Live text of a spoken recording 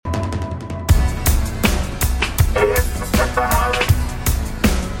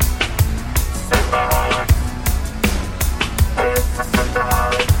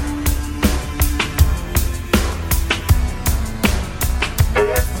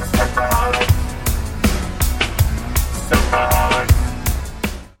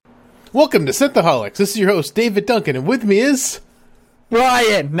Welcome to Synthaholics. This is your host, David Duncan, and with me is...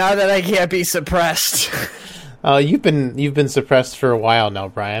 Brian, now that I can't be suppressed. You've been suppressed for a while now,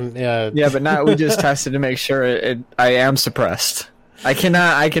 Brian. Yeah, but now we just tested to make sure I am suppressed. I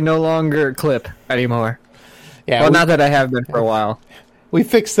can no longer clip anymore. Yeah, well, not that I have been for a while. We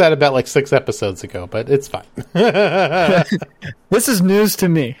fixed that about like 6 episodes ago, but it's fine. This is news to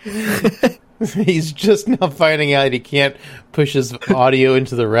me. He's just now finding out he can't push his audio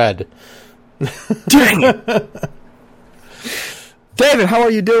into the red. Dang it! David, how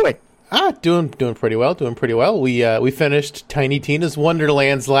are you doing? Doing pretty well. We finished Tiny Tina's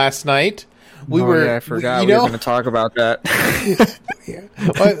Wonderlands last night. I forgot we were going to talk about that.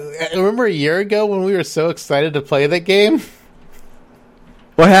 Remember a year ago when we were so excited to play that game?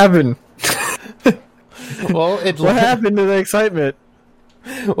 What happened? What happened to the excitement?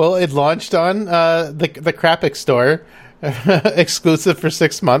 Well, it launched on the Crapic Store, exclusive for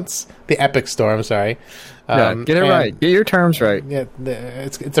 6 months. The Epic Store, I'm sorry. Get it right. Get your terms right. Yeah,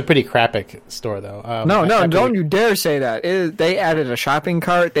 it's a pretty Crapic store, though. No, don't you dare say that. They added a shopping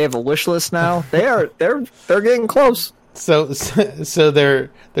cart. They have a wish list now. They're getting close. So they're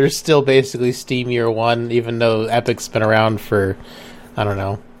still basically Steam Year 1, even though Epic's been around for, I don't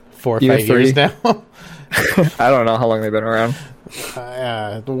know, 4 or 5 years now. I don't know how long they've been around.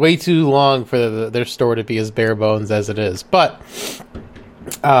 Way too long for their store to be as bare bones as it is. But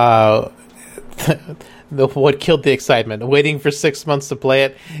what killed the excitement? Waiting for 6 months to play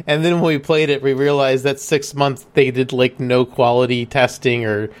it, and then when we played it, we realized that 6 months they did like no quality testing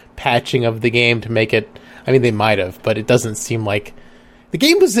or patching of the game to make it. I mean, they might have, but it doesn't seem like the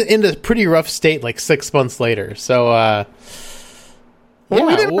game was in a pretty rough state like 6 months later. So,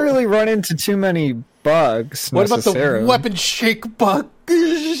 we didn't really run into too many bugs. What about the weapon shake bug?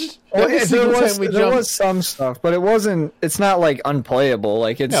 Well, there was some stuff, but it's not like unplayable.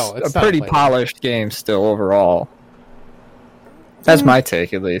 Like it's a pretty polished game still overall. That's my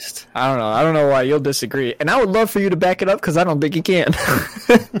take, at least. I don't know why you'll disagree, and I would love for you to back it up because I don't think you can.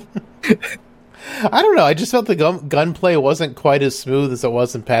 I don't know. I just felt the gunplay wasn't quite as smooth as it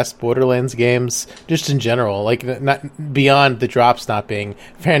was in past Borderlands games, just in general. Like not beyond the drops not being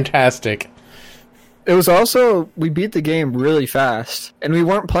fantastic. It was also, we beat the game really fast, and we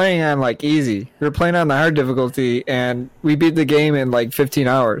weren't playing on, like, easy. We were playing on the hard difficulty, and we beat the game in, like, 15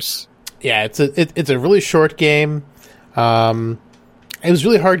 hours. Yeah, it's a really short game. It was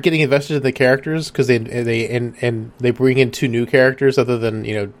really hard getting invested in the characters, because they bring in 2 new characters, other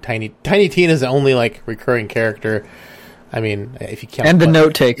than, Tiny Tina's the only, like, recurring character. I mean, if you count... And the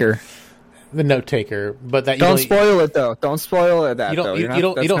note taker. The note taker, but that don't spoil it though. Don't spoil it.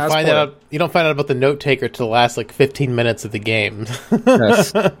 You don't find out about the note taker till the last like 15 minutes of the game.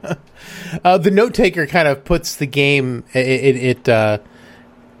 Yes. The note taker kind of puts the game. It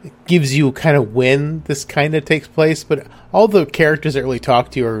gives you kind of when this kind of takes place, but all the characters that really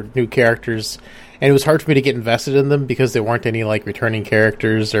talk to you are new characters, and it was hard for me to get invested in them because there weren't any like returning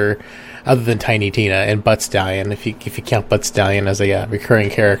characters or other than Tiny Tina and Butt Stallion. If you count Butt Stallion as a recurring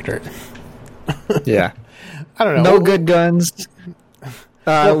character. Yeah, I don't know. No good guns.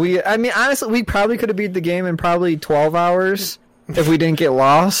 Honestly, we probably could have beat the game in probably 12 hours if we didn't get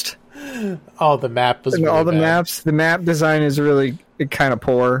lost. Oh, the map was really bad. Maps. The map design is really kind of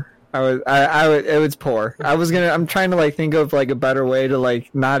poor. It was poor. I'm trying to like think of like a better way to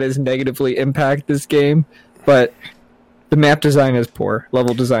like not as negatively impact this game, but the map design is poor.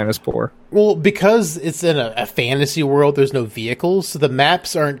 Level design is poor. Well, because it's in a fantasy world, there's no vehicles, so the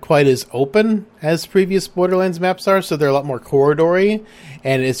maps aren't quite as open as previous Borderlands maps are, so they're a lot more corridory,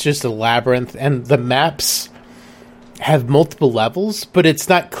 and it's just a labyrinth, and the maps have multiple levels, but it's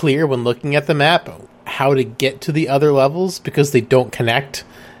not clear when looking at the map how to get to the other levels, because they don't connect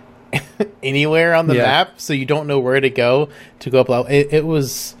anywhere on the map, so you don't know where to go up level. It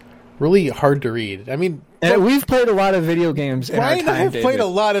was really hard to read. I mean... And we've played a lot of video games in our time, Ryan and I have played a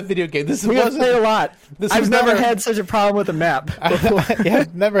lot of video games. We have played a lot. I've never had such a problem with a map.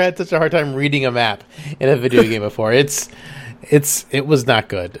 I've never had such a hard time reading a map in a video game before. It was not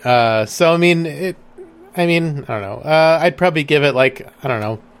good. So I mean, I don't know. I'd probably give it like, I don't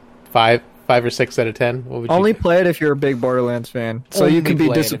know, 5 or 6 out of 10. What would Only play it if you're a big Borderlands fan, so you can be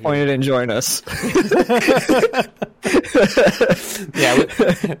disappointed and join us. Yeah,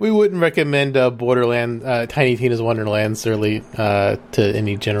 we wouldn't recommend Tiny Tina's Wonderlands really to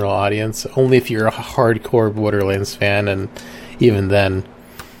any general audience. Only if you're a hardcore Borderlands fan, and even then,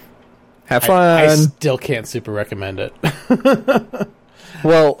 have fun. I still can't super recommend it.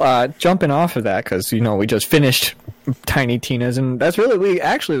 Well, jumping off of that, because we just finished Tiny Tina's, and that's really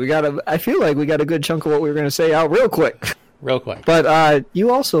I feel like we got a good chunk of what we were going to say out real quick. real quick. But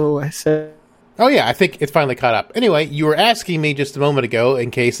you also said... Oh, yeah, I think it's finally caught up. Anyway, you were asking me just a moment ago,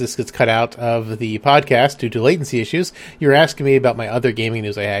 in case this gets cut out of the podcast due to latency issues, you were asking me about my other gaming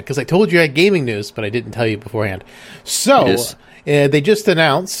news I had, because I told you I had gaming news, but I didn't tell you beforehand. So, they just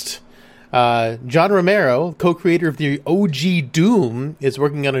announced John Romero, co-creator of the OG Doom, is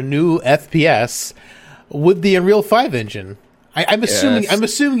working on a new FPS with the Unreal 5 engine. I'm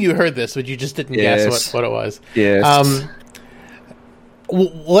assuming you heard this, but you just didn't guess what it was. Yes.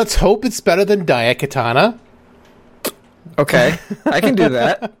 Let's hope it's better than Daikatana. Okay, I can do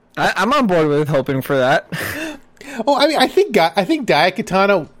that. I'm on board with hoping for that. Oh, I mean, I think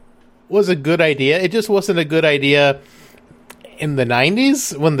Daikatana was a good idea. It just wasn't a good idea in the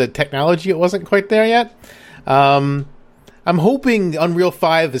 90s when the technology wasn't quite there yet. I'm hoping Unreal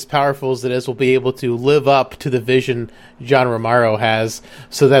 5, as powerful as it is, will be able to live up to the vision John Romero has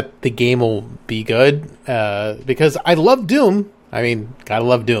so that the game will be good. Because I love Doom. I mean, gotta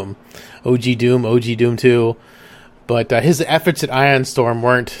love Doom. OG Doom 2. But his efforts at Ion Storm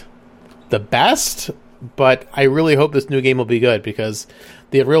weren't the best, but I really hope this new game will be good because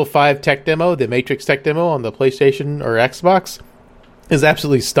the Unreal 5 tech demo, the Matrix tech demo on the PlayStation or Xbox is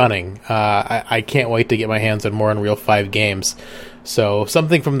absolutely stunning. I can't wait to get my hands on more Unreal 5 games. So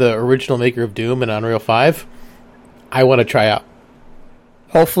something from the original maker of Doom and Unreal 5, I want to try out.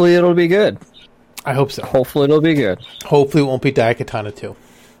 Hopefully it'll be good. I hope so. Hopefully it'll be good. Hopefully it won't be Daikatana 2.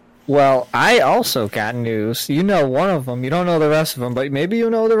 Well, I also got news. You know one of them. You don't know the rest of them, but maybe you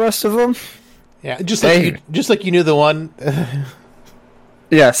know the rest of them. Yeah, just like you knew the one.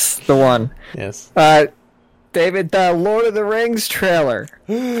 Yes, the one. Yes. David, the Lord of the Rings trailer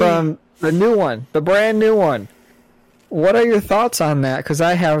from the new one, the brand new one. What are your thoughts on that? Because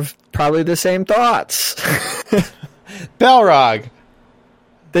I have probably the same thoughts. Balrog.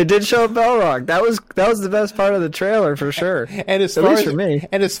 They did show Balrog. That was the best part of the trailer for sure. And as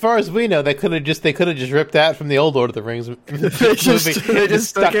far as we know, they could have just ripped that from the old Lord of the Rings movie. they just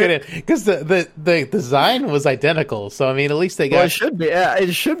stuck it in because the design was identical. So I mean, at least they got. Well, it should be. Yeah,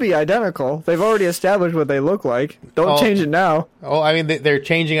 it should be identical. They've already established what they look like. Don't change it now. Oh, I mean, they're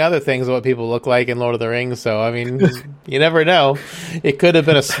changing other things of what people look like in Lord of the Rings. So I mean, you never know. It could have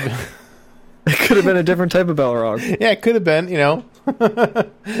been a. It could have been a different type of Balrog. Yeah, it could have been. You know.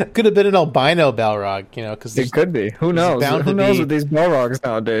 Could have been an albino Balrog, you know, because it could be. Who knows? Who knows with these Balrogs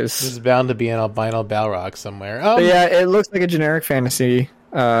nowadays? There's bound to be an albino Balrog somewhere. But yeah, it looks like a generic fantasy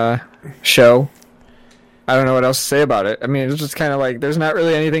show. I don't know what else to say about it. I mean, it's just kind of like there's not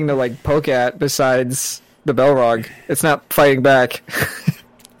really anything to like poke at besides the Balrog. It's not fighting back.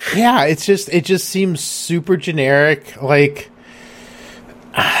 Yeah, it just seems super generic. Like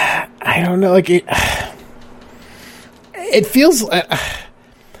I don't know, like it. It feels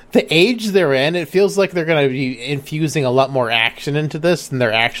the age they're in. It feels like they're going to be infusing a lot more action into this than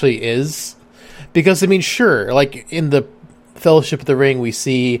there actually is. Because I mean, sure, like in the Fellowship of the Ring, we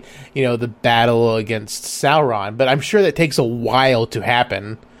see the battle against Sauron, but I'm sure that takes a while to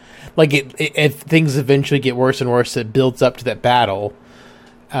happen. Like if things eventually get worse and worse, it builds up to that battle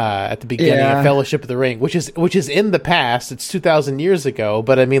at the beginning of Fellowship of the Ring, which is in the past. It's 2,000 years ago,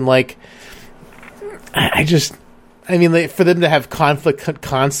 but I mean, like, for them to have conflict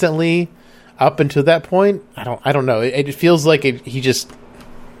constantly up until that point, I don't know. It feels like he just,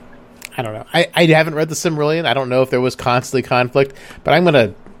 I don't know. I haven't read the Silmarillion. I don't know if there was constantly conflict, but I'm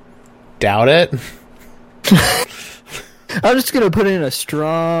gonna doubt it. I'm just gonna put in a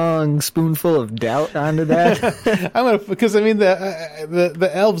strong spoonful of doubt onto that. Because I mean the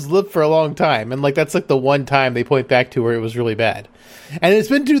elves lived for a long time, and like that's like the one time they point back to where it was really bad, and it's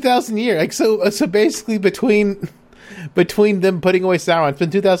been 2,000 years. Like so basically between them putting away Sauron, it's been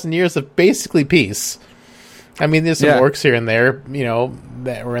 2,000 years of basically peace. I mean, there's some orcs here and there,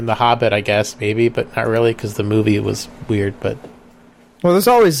 that were in The Hobbit, I guess, maybe, but not really because the movie was weird. But well, there's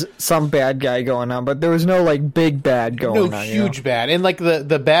always some bad guy going on, but there was no like big bad going on. No huge bad, and like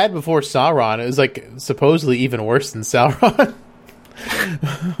the bad before Sauron, it was like supposedly even worse than Sauron.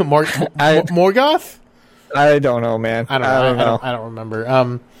 Morgoth? I don't know, man. I don't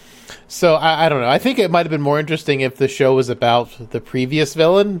remember. So I don't know. I think it might have been more interesting if the show was about the previous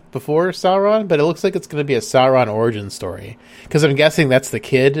villain before Sauron, but it looks like it's going to be a Sauron origin story. Because I'm guessing that's the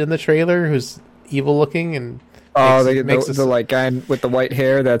kid in the trailer who's evil looking and the like guy with the white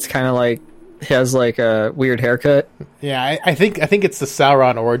hair that's kind of like has like a weird haircut. Yeah, I think it's the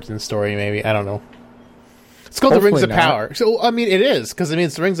Sauron origin story. Maybe, I don't know. It's called Hopefully the Rings of Power. So I mean, it is because I mean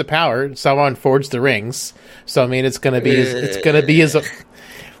it's the Rings of Power. Sauron forged the rings, so I mean it's going to be it's going to be his.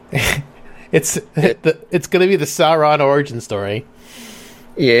 It's going to be the Sauron origin story.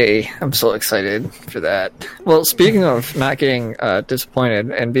 Yay, I'm so excited for that. Well, speaking of not getting disappointed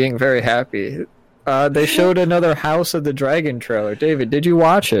and being very happy, they showed another House of the Dragon trailer. David, did you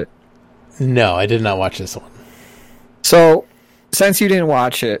watch it? No, I did not watch this one. So, since you didn't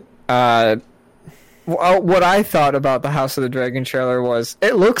watch it, what I thought about the House of the Dragon trailer was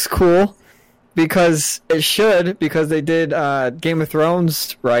it looks cool because they did Game of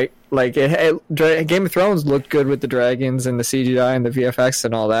Thrones right. Like Game of Thrones looked good with the dragons and the CGI and the VFX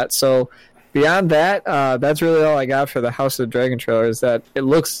and all that. So beyond that, that's really all I got for the House of the Dragon trailer. Is that it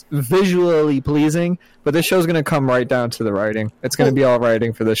looks visually pleasing, but this show's going to come right down to the writing. It's going to be all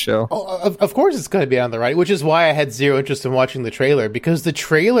writing for this show. Of course, it's going to be on the writing, which is why I had zero interest in watching the trailer, because the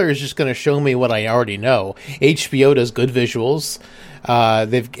trailer is just going to show me what I already know. HBO does good visuals.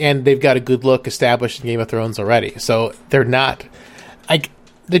 They've got a good look established in Game of Thrones already, so they're not like.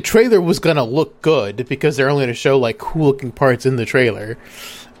 The trailer was going to look good because they're only going to show like cool looking parts in the trailer.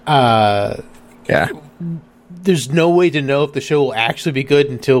 Yeah. There's no way to know if the show will actually be good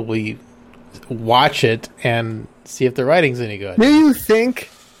until we watch it and see if the writing's any good. Do you think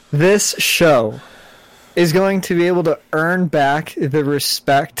this show is going to be able to earn back the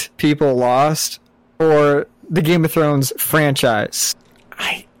respect people lost, or the Game of Thrones franchise?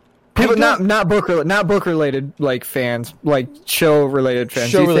 People, not book related like fans, like show related fans.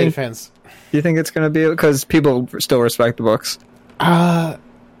 Show related fans. Do you think it's going to be because people still respect the books? I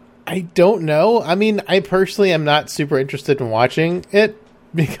don't know. I mean, I personally am not super interested in watching it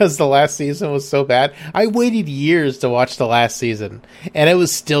because the last season was so bad. I waited years to watch the last season, and it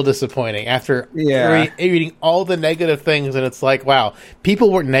was still disappointing after reading all the negative things. And it's like, wow,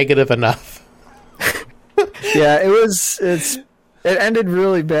 people weren't negative enough. Yeah, it ended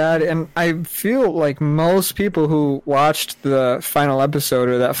really bad, and I feel like most people who watched the final episode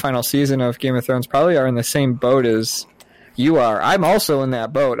or that final season of Game of Thrones probably are in the same boat as you are. I'm also in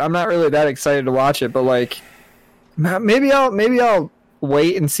that boat. I'm not really that excited to watch it, but like maybe I'll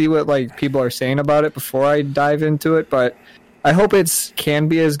wait and see what like people are saying about it before I dive into it, but I hope it can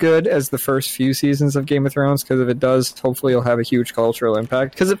be as good as the first few seasons of Game of Thrones, because if it does, hopefully it'll have a huge cultural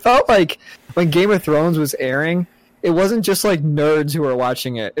impact, because it felt like when Game of Thrones was airing, it wasn't just like nerds who were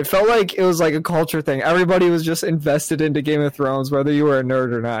watching it. It felt like it was like a culture thing. Everybody was just invested into Game of Thrones, whether you were a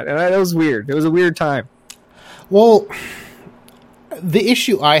nerd or not. And it was weird. It was a weird time. Well, the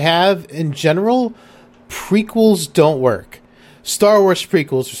issue I have in general, prequels don't work. Star Wars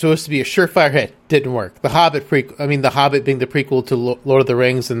prequels were supposed to be a surefire hit. Didn't work. The Hobbit The Hobbit being the prequel to Lord of the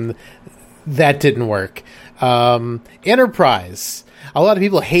Rings, and that didn't work. Enterprise. A lot of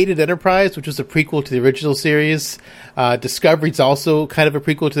people hated Enterprise, which was a prequel to the original series. Discovery's also kind of a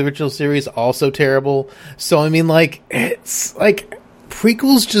prequel to the original series, also terrible. So, I mean, like, it's like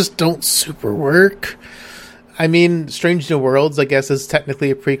prequels just don't super work. I mean, Strange New Worlds, I guess, is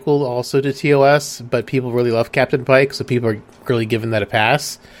technically a prequel also to TOS, but people really love Captain Pike, so people are really giving that a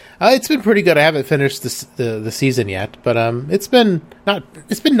pass. It's been pretty good. I haven't finished the season yet, but it's been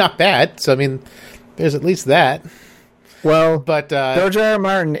not bad. So, I mean, there's at least that. Well, but George R. R.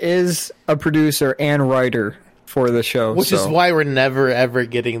 Martin is a producer and writer for the show, which is why we're never ever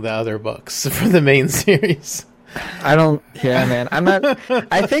getting the other books for the main series. Man. I'm not.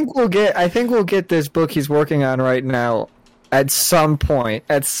 I think we'll get this book he's working on right now at some point,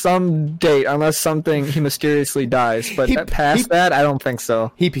 at some date, unless he mysteriously dies. But past that, I don't think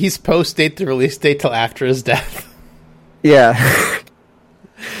so. He's post-date the release date till after his death. Yeah.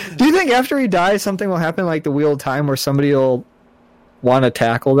 Do you think after he dies, something will happen like the Wheel of Time, where somebody will want to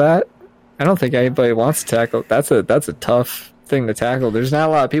tackle that? I don't think anybody wants to tackle. That's a tough thing to tackle. There's not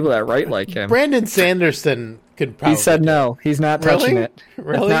a lot of people that write like him. Brandon Sanderson could probably. He said no. He's not touching it.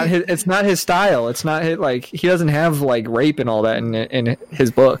 Really? It's not his style. It's not his, like, he doesn't have like rape and all that in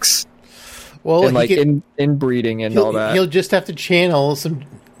his books. Well, and like inbreeding and all that. He'll just have to channel some.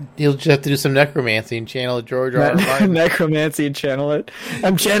 He'll just have to do some necromancy and channel George R. R. Martin. Necromancy and channel it.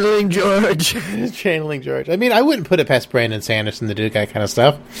 I'm channeling George. Channeling George. I mean, I wouldn't put it past Brandon Sanderson to do that kind of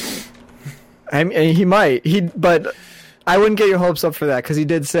stuff. I mean, he might. But I wouldn't get your hopes up for that, because he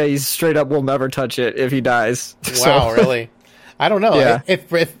did say he straight up will never touch it if he dies. Wow, really? I don't know. Yeah.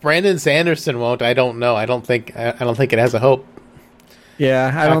 If Brandon Sanderson won't, I don't know. I don't think it has a hope.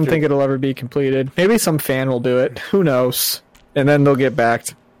 Yeah, I don't think it'll ever be completed. Maybe some fan will do it. Who knows? And then they'll get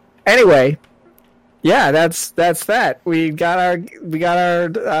backed. Anyway, yeah, that's that. We got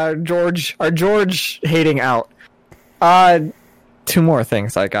our George hating out. Two more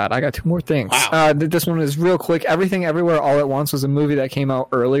things I got 2 more things. Wow. This one is real quick. Everything Everywhere All at Once was a movie that came out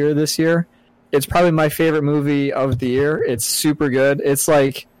earlier this year. It's probably my favorite movie of the year. It's super good. It's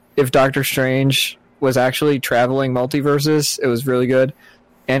like if Doctor Strange was actually traveling multiverses. It was really good.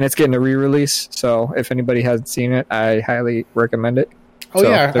 and it's getting a re-release. So if anybody hasn't seen it, I highly recommend it. Oh, so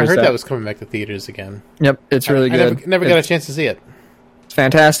yeah, I heard that was coming back to theaters again. Yep, it's really good. I never got a chance to see it. It's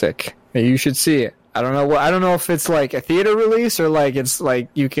fantastic. You should see it. I don't know if it's like a theater release or like it's like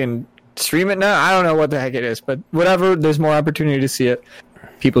you can stream it now. I don't know what the heck it is, but whatever. There's more opportunity to see it.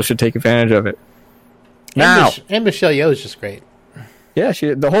 People should take advantage of it. And Michelle Yeoh is just great. Yeah,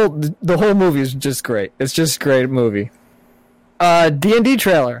 the whole movie is just great. It's just a great movie. D&D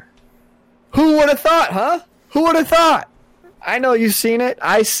trailer. Who would have thought, huh? Who would have thought? I know you've seen it.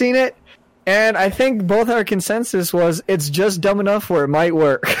 I've seen it. And I think both our consensus was it's just dumb enough where it might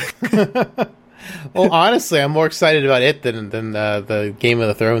work. Well, honestly, I'm more excited about it than the Game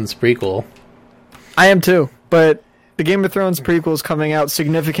of Thrones prequel. I am too, but the Game of Thrones prequel is coming out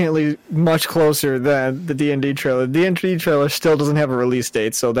significantly much closer than the D&D trailer. The D&D trailer still doesn't have a release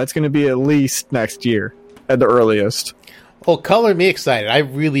date, so that's going to be at least next year at the earliest. Well, color me excited. I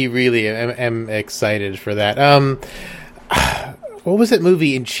really, really am excited for that. What was that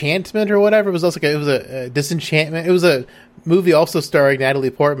movie, Enchantment or whatever? It was also it was a Disenchantment. It was a movie also starring Natalie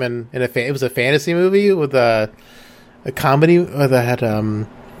Portman in it was a fantasy movie with a comedy that had it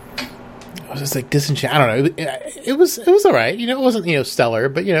was just like Disenchantment. I don't know. It was all right. It wasn't stellar,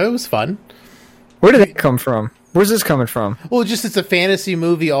 but it was fun. Where did it come from? Where's this coming from? Well, just it's a fantasy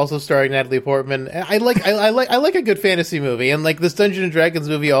movie also starring Natalie Portman. I like a good fantasy movie, and like this Dungeons and Dragons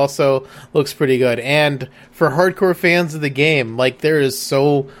movie also looks pretty good. And for hardcore fans of the game, like there is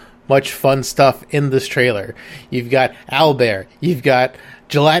so much fun stuff in this trailer. You've got Owlbear, you've got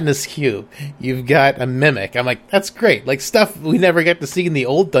Gelatinous Cube, you've got a Mimic. I'm like, that's great. Like stuff we never get to see in the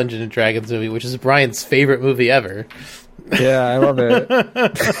old Dungeons and Dragons movie, which is Brian's favorite movie ever. Yeah, I love it.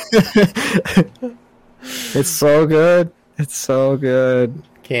 It's so good. It's so good.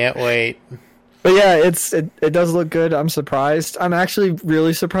 Can't wait. But yeah, it does look good. I'm surprised. I'm actually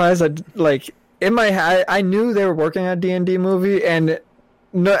really surprised. In my head, I knew they were working on a D&D movie, and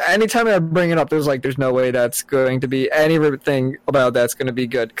anytime I bring it up, there's no way that's going to be anything about that's going to be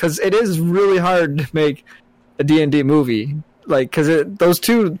good, because it is really hard to make a D&D movie, because those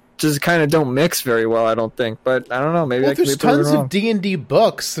two just kind of don't mix very well, I don't think. But I don't know. Maybe there's tons of D&D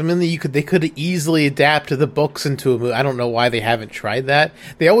books. I mean, they could easily adapt the books into a movie. I don't know why they haven't tried that.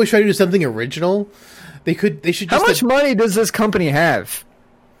 They always try to do something original. They should. Just How much money does this company have?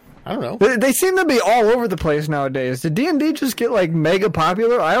 I don't know. They seem to be all over the place nowadays. Did D&D just get mega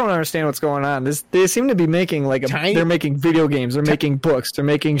popular? I don't understand what's going on. They seem to be making they're making video games. They're making books. They're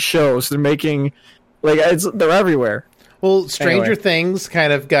making shows. They're making they're everywhere. Well, Stranger Things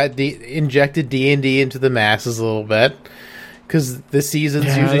kind of got injected D&D into the masses a little bit, because the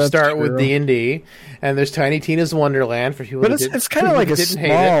seasons usually start with D&D, and there's Tiny Tina's Wonderland for people. But it's kind of like a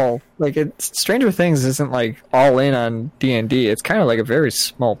small, Stranger Things isn't all in on D&D. It's kind of like a very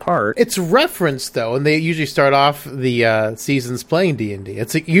small part. It's referenced though, and they usually start off the seasons playing D&D.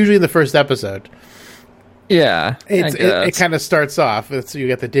 It's usually in the first episode. Yeah, it kind of starts off. You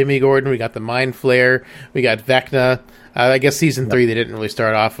got the Demigorgon, we got the Mind Flayer, we got Vecna. I guess season 3 they didn't really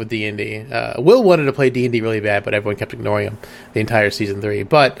start off with D&D. Will wanted to play D&D really bad, but everyone kept ignoring him the entire season 3.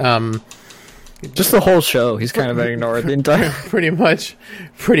 But just the whole show, he's kind of ignored the entire. Pretty much.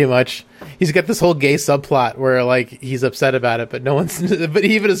 He's got this whole gay subplot where he's upset about it, but no one's. But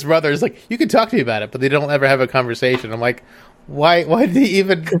even his brother is like, you can talk to me about it, but they don't ever have a conversation. I'm like, why did he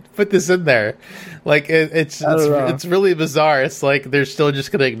even put this in there? It's really bizarre. It's like they're still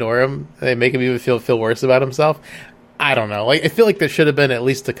just gonna ignore him. They make him even feel worse about himself. I don't know. I feel like there should have been at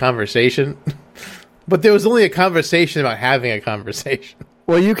least a conversation, but there was only a conversation about having a conversation.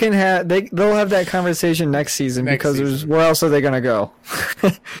 Well, you can have they'll have that conversation next season because where else are they gonna go?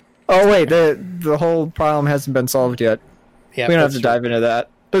 Oh wait, the whole problem hasn't been solved yet. Yeah, we don't have to dive into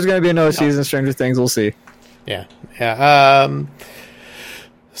that. There's gonna be another season of Stranger Things. We'll see. Yeah.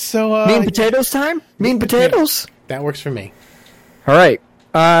 So mean potatoes time. Mean potatoes. That works for me. All right.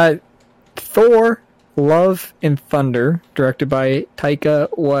 Thor: Love and Thunder, directed by Taika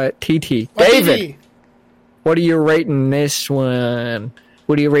Waititi. David, what are you rating this one?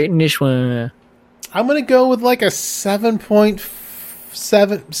 I'm gonna go with a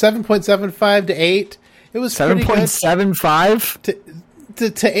 7.75 to 8. It was 7.75 to 8.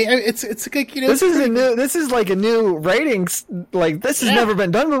 It's like This is like a new ratings. This has never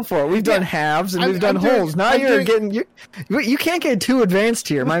been done before. We've done halves and we've done wholes. Now you can't get too advanced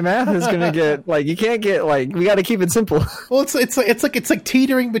here. My math is gonna get you can't get we got to keep it simple. Well, it's like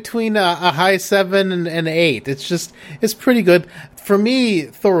teetering between a high 7 and an 8. It's pretty good. For me,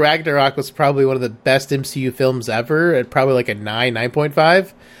 Thor Ragnarok was probably one of the best MCU films ever, at probably a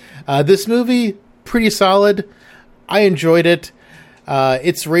 9.5. This movie, pretty solid. I enjoyed it.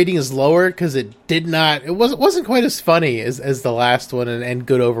 its rating is lower because it wasn't quite as funny as the last one and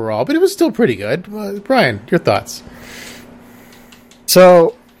good overall, but it was still pretty good. Brian, your thoughts?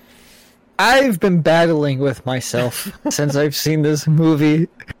 So, I've been battling with myself since I've seen this movie.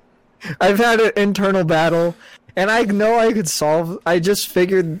 I've had an internal battle, and I know I could solve. I just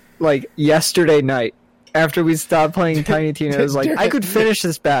figured, like, yesterday night, after we stopped playing Tiny Tina, I was like, I could finish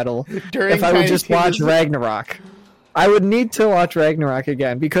this battle if I would just watch Ragnarok. I would need to watch Ragnarok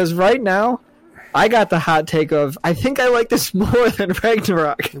again, because right now, I got the hot take of, I think I like this more than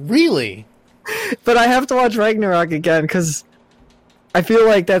Ragnarok. Really? But I have to watch Ragnarok again, because I feel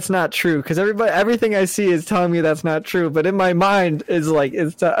like that's not true, because everything I see is telling me that's not true, but in my mind, is like,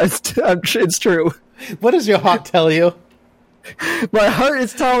 it's true. What does your heart tell you? My heart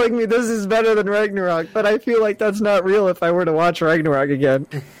is telling me this is better than Ragnarok, but I feel like that's not real if I were to watch Ragnarok again.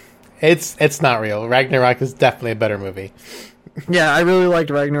 It's not real. Ragnarok is definitely a better movie. Yeah, I really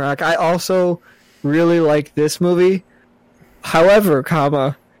liked Ragnarok. I also really like this movie. However,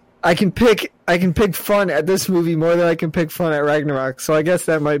 I can pick fun at this movie more than I can pick fun at Ragnarok. So I guess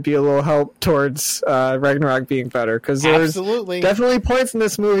that might be a little help towards Ragnarok being better, because there's definitely points in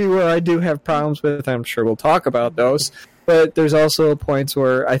this movie where I do have problems with. I'm sure we'll talk about those. But there's also points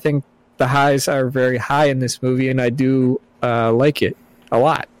where I think the highs are very high in this movie, and I do like it a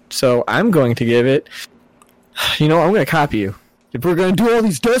lot. So I'm going to give it, I'm going to copy you. If we're going to do all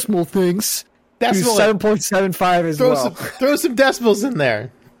these decimal things, do 7.75 as well. Throw some decimals in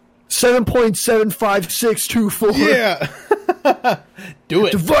there. 7.75624. Yeah. Do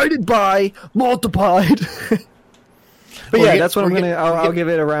it. Divided by, multiplied. That's what I'll give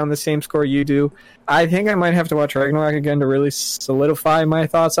it around the same score you do. I think I might have to watch Ragnarok again to really solidify my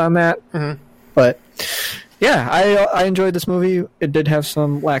thoughts on that. Mm-hmm. But yeah, I enjoyed this movie. It did have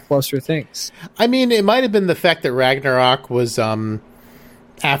some lackluster things. I mean, it might have been the fact that Ragnarok was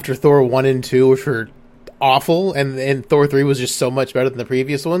after Thor 1 and 2, which were awful, and Thor 3 was just so much better than the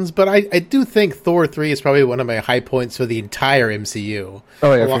previous ones. But I do think Thor 3 is probably one of my high points for the entire MCU.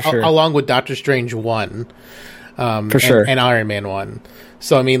 Oh, yeah, for sure. Along with Doctor Strange 1. For sure. And Iron Man 1.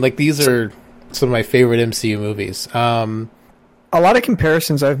 So, I mean, like, these are some of my favorite MCU movies. A lot of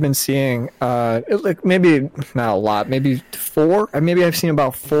comparisons I've been seeing, like maybe not a lot, maybe 4. Maybe I've seen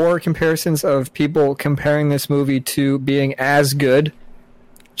about 4 comparisons of people comparing this movie to being as good,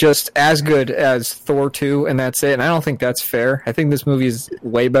 just as good as Thor 2, and that's it. And I don't think that's fair. I think this movie is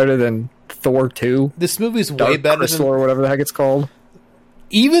way better than Thor 2. This movie's way better Crystal, or whatever the heck it's called.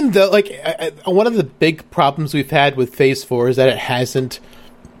 Even though, like, one of the big problems we've had with Phase 4 is that it hasn't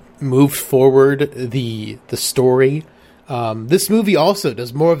moved forward the story. This movie also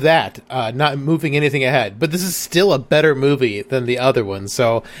does more of that, not moving anything ahead. But this is still a better movie than the other one.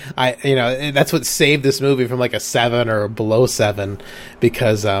 So that's what saved this movie from like a 7 or below 7,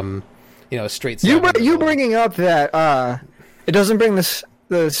 because straight. You bringing up that it doesn't bring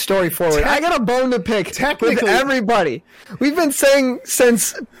the story forward. I got a bone to pick with everybody. We've been saying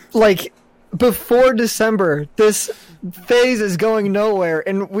since like before December, this phase is going nowhere,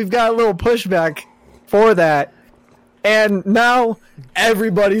 and we've got a little pushback for that. And now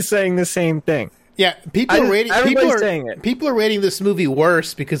everybody's saying the same thing. Yeah, people are rating this movie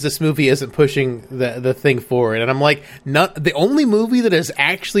worse because this movie isn't pushing the thing forward. And I'm like, the only movie that has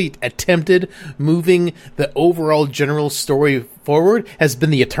actually attempted moving the overall general story forward has been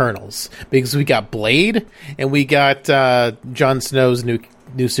the Eternals, because we got Blade and we got Jon Snow's new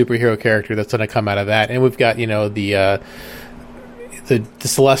superhero character that's going to come out of that, and we've got the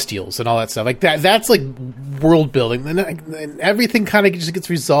Celestials and all that stuff like that. That's like world building, and everything kind of just gets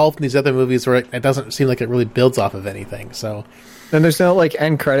resolved in these other movies where it doesn't seem like it really builds off of anything. So then there's no like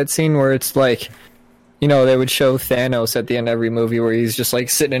end credit scene where it's like, they would show Thanos at the end of every movie where he's just like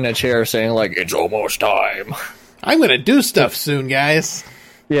sitting in a chair saying like, it's almost time, I'm gonna do stuff soon, guys.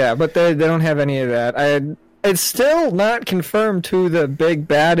 Yeah, but they don't have any of that. It's still not confirmed who the big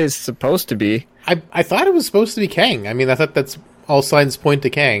bad is supposed to be. I thought it was supposed to be Kang. I mean, I thought that's all signs point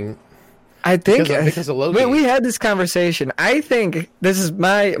to Kang. I think because of Loki. We had this conversation. I think this is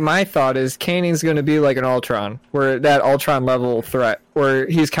my thought is Kang's going to be like an Ultron, where that Ultron level threat, where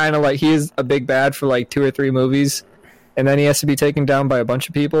he's kind of like he is a big bad for like 2 or 3 movies, and then he has to be taken down by a bunch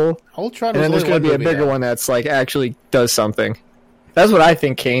of people. Ultron, and then there's going to be a bigger one that's like actually does something. That's what I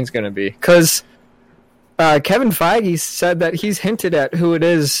think Kang's going to be, because Kevin Feige said that he's hinted at who it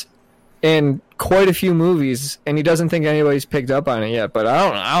is in quite a few movies, and he doesn't think anybody's picked up on it yet. But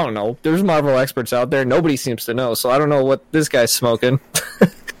I don't know. There's Marvel experts out there. Nobody seems to know, so I don't know what this guy's smoking.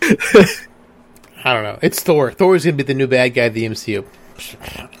 I don't know. It's Thor. Thor's going to be the new bad guy of the MCU.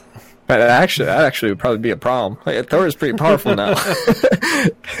 That actually would probably be a problem. Like, Thor is pretty powerful now.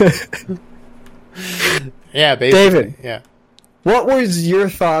 Yeah, basically. David, yeah. What was your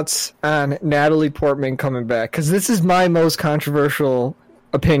thoughts on Natalie Portman coming back? Because this is my most controversial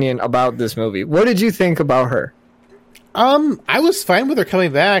opinion about this movie. What did you think about her? I was fine with her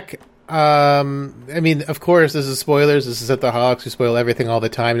coming back. I mean, of course, this is spoilers. This is at the Hawks. We spoil everything all the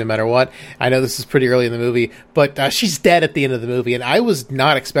time, no matter what. I know this is pretty early in the movie, but she's dead at the end of the movie, and I was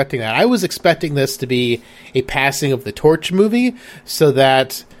not expecting that. I was expecting this to be a passing of the torch movie, so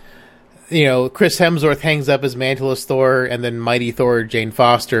that, you know, Chris Hemsworth hangs up his mantle as Thor, and then Mighty Thor, Jane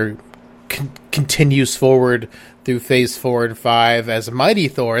Foster, continues forward through Phase 4 and 5 as Mighty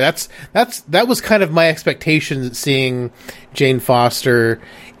Thor. That was kind of my expectation, seeing Jane Foster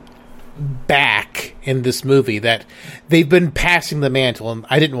back in this movie, that they've been passing the mantle. And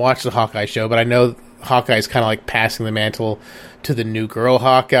I didn't watch the Hawkeye show, but I know Hawkeye's kind of like passing the mantle to the new girl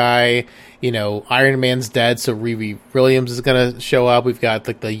Hawkeye. You know, Iron Man's dead, so Riri Williams is going to show up. We've got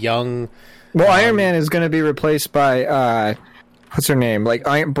like the young... Well, Iron Man is going to be replaced by... what's her name? Like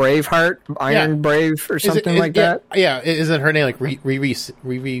Braveheart? Brave or something like that? Yeah, isn't her name like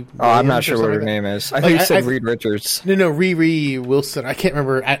Riri? Oh, I'm not sure what her name is. I think you said Reed Richards. No, Riri Wilson. I can't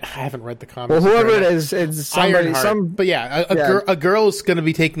remember. I haven't read the comics. Well, whoever it is, it's somebody. But yeah, a girl is going to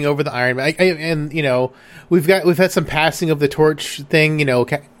be taking over the Iron Man. And, you know, we've had some passing of the torch thing. You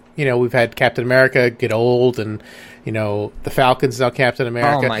know, we've had Captain America get old, and, you know, the Falcon's now Captain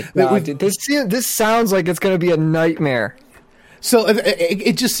America. Oh my god, this sounds like it's going to be a nightmare. So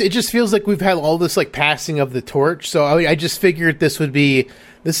it just feels like we've had all this like passing of the torch. So I just figured this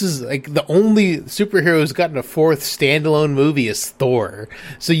is like the only superhero who's gotten a fourth standalone movie is Thor.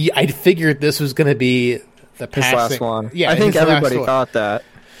 So I figured this was going to be the passing. His last one. Yeah, I think everybody thought that.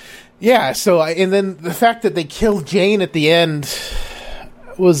 Yeah. So and then the fact that they killed Jane at the end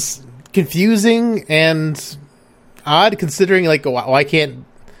was confusing and odd, considering like why can't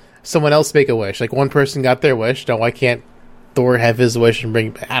someone else make a wish? Like, one person got their wish. Why can't Thor have his wish and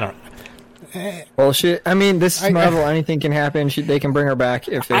bring... I don't know. Well, I mean, this is Marvel. Anything can happen. They can bring her back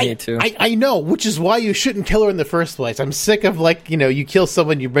if they need to. I know, which is why you shouldn't kill her in the first place. I'm sick of, like, you know, you kill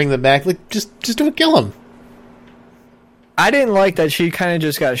someone, you bring them back. Like, just don't kill them. I didn't like that she kind of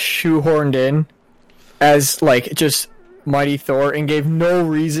just got shoehorned in as, like, just Mighty Thor and gave no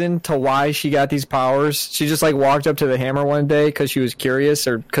reason to why she got these powers. She just, like, walked up to the hammer one day because she was curious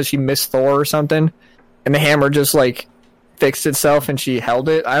or because she missed Thor or something. And the hammer just, like, fixed itself and she held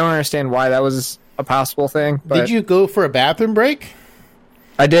it. I don't understand why that was a possible thing. But did you go for a bathroom break?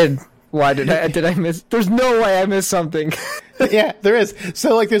 I did. Why did I miss? There's no way I missed something. Yeah, there is.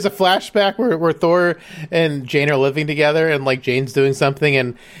 So, like, there's a flashback where Thor and Jane are living together, and, like, Jane's doing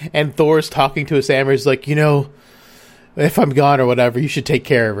something, and Thor's talking to his hammer. He's like, you know, if I'm gone or whatever, you should take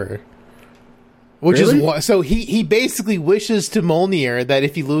care of her. Which really? Is so he basically wishes to Mjolnir that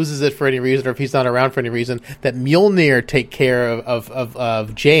if he loses it for any reason, or if he's not around for any reason, that Mjolnir take care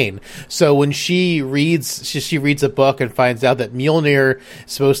of Jane. So when she reads a book and finds out that Mjolnir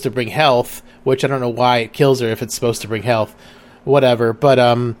is supposed to bring health, which I don't know why it kills her if it's supposed to bring health, whatever. But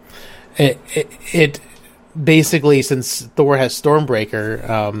it basically, since Thor has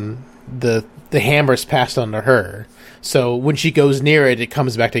Stormbreaker, the hammer's passed on to her. So when she goes near it, it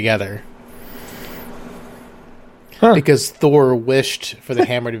comes back together. Huh. Because Thor wished for the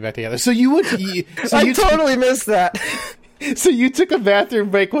hammer to be back together. So I totally missed that. So you took a bathroom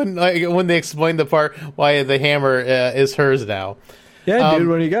break when they explained the part why the hammer is hers now. Yeah, dude.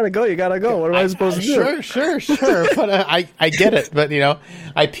 When you gotta go, you gotta go. What am I supposed to do? Sure. But I get it. But, you know,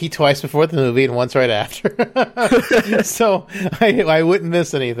 I pee twice before the movie and once right after, so I wouldn't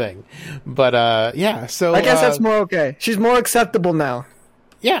miss anything. But yeah, so I guess that's more okay. She's more acceptable now.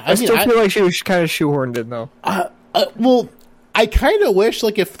 Yeah, I still feel like she was kind of shoehorned in though. Well, I kind of wish,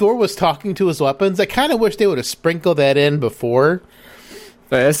 like, if Thor was talking to his weapons, I kind of wish they would have sprinkled that in before.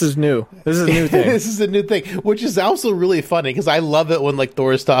 This is new. This is a new thing. This is a new thing, which is also really funny because I love it when, like,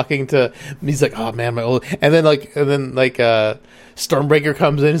 Thor is talking to. He's like, "Oh man, my old," and then Stormbreaker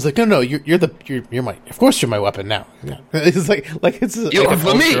comes in. He's like, "No, you're my. Of course, you're my weapon now." Yeah. It's like it's you're like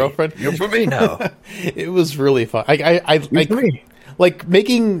for me. Girlfriend. You're for me now. It was really fun. Like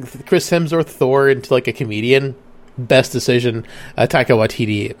making Chris Hemsworth Thor into like a comedian. Best decision Taika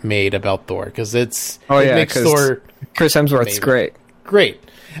Waititi made about Thor, because it makes Thor. Chris Hemsworth's great.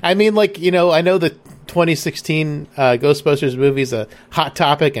 I mean, like, you know, I know the 2016 Ghostbusters movie is a hot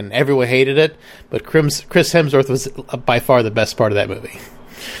topic and everyone hated it, but Chris Hemsworth was by far the best part of that movie.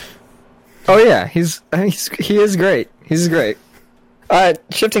 Oh yeah, he is great. He's great.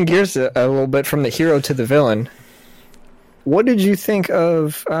 Shifting gears a little bit from the hero to the villain. what did you think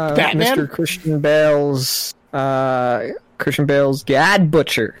of Mr. Christian Bale's God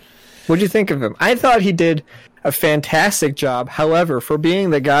Butcher? What did you think of him? I thought he did a fantastic job. However, for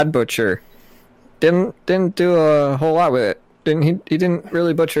being the God Butcher, didn't do a whole lot with it. He didn't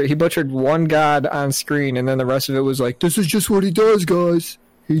really butcher. He butchered one god on screen, and then the rest of it was like, this is just what he does, guys.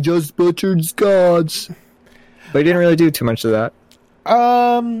 He just butchers gods. But he didn't really do too much of that.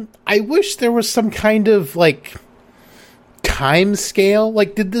 I wish there was some kind of, like, time scale.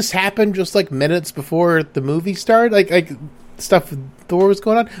 Like, did this happen just, like, minutes before the movie started? Like stuff Thor was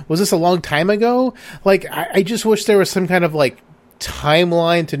going on? Was this a long time ago? Like, I just wish there was some kind of, like,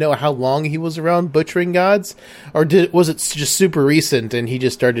 timeline to know how long he was around butchering gods, or was it just super recent and he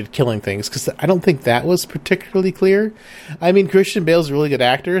just started killing things? Because I don't think that was particularly clear. I mean, Christian Bale's a really good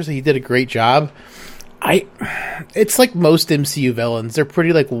actor, so he did a great job. It's like most MCU villains; they're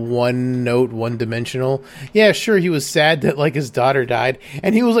pretty like one note, one dimensional. Yeah, sure, he was sad that like his daughter died,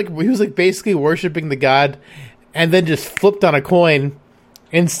 and he was like basically worshiping the god, and then just flipped on a coin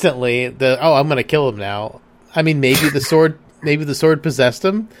instantly. I'm gonna kill him now. I mean, maybe the sword. Maybe the sword possessed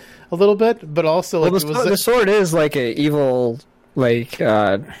him a little bit, but also like, the sword is like an evil like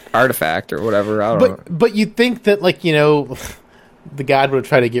artifact or whatever. I don't know. But you'd think that like, you know, the god would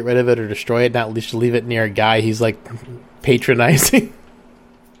try to get rid of it or destroy it, not at least leave it near a guy he's like patronizing.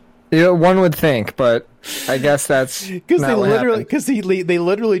 Yeah, one would think, but I guess that's because they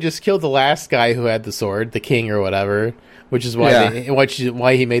literally just killed the last guy who had the sword, the king or whatever. Which is why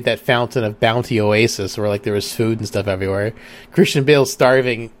why he made that fountain of bounty oasis where like there was food and stuff everywhere. Christian Bale's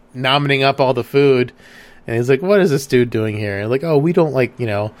starving, nominating up all the food, and he's like, "What is this dude doing here?" And like, "Oh, we don't like, you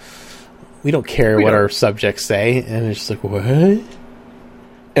know, we don't care what our subjects say." And it's just like, "What?"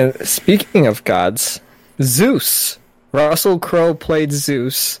 And speaking of gods, Zeus. Russell Crowe played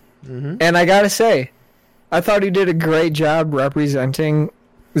Zeus, and I gotta say, I thought he did a great job representing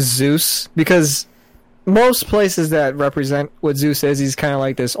Zeus because. Most places that represent what Zeus is, he's kind of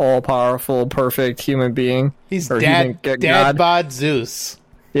like this all-powerful, perfect human being. He's dad bod Zeus.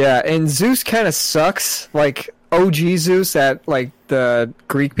 Yeah, and Zeus kind of sucks, like OG Zeus that like the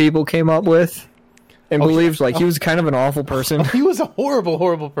Greek people came up with and believed like he was kind of an awful person. He was a horrible,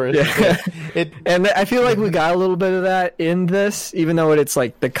 horrible person. Yeah. And I feel like we got a little bit of that in this, even though it's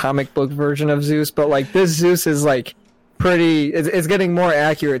like the comic book version of Zeus. But like this Zeus is like pretty. It's getting more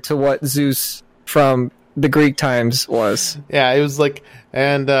accurate to what Zeus from the Greek times was. Yeah, it was like,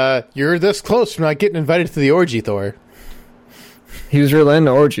 and you're this close from not getting invited to the orgy, Thor. He was really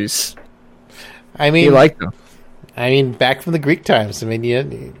into orgies. I mean, he liked them. I mean, back from the Greek times. I mean, yeah.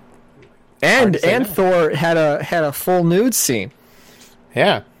 And Thor had a full nude scene.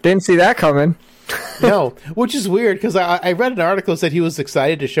 Yeah, didn't see that coming. No, which is weird because I read an article that said he was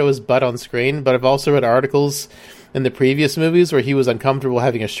excited to show his butt on screen, but I've also read articles in the previous movies where he was uncomfortable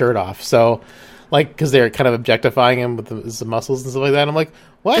having his shirt off. So, like, because they're kind of objectifying him with his muscles and stuff like that. I'm like,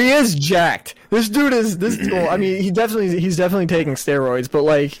 what? He is jacked. This dude is well, I mean, he's definitely taking steroids, but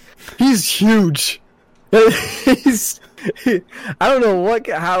like, he's huge. I don't know what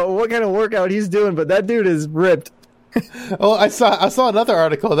kind of workout he's doing, but that dude is ripped. Oh, I saw another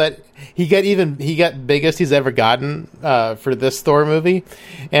article that he got biggest he's ever gotten for this Thor movie,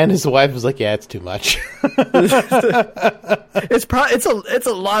 and his wife was like, "Yeah, it's too much." It's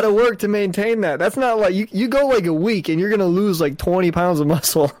a lot of work to maintain that. That's not like you go like a week and you're gonna lose like 20 pounds of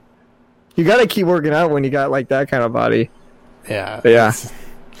muscle. You got to keep working out when you got like that kind of body. Yeah, but yeah.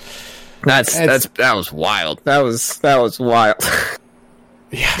 That was wild. That was wild.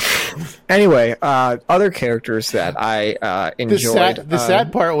 Yeah. Anyway, other characters that I enjoyed. The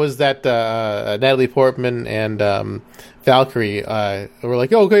sad part was that Natalie Portman and Valkyrie were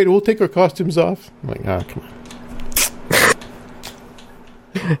like, "Oh, okay, we'll take our costumes off." I'm like, "Oh, come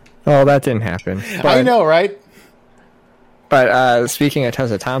on." Oh, that didn't happen. But, I know, right? But speaking of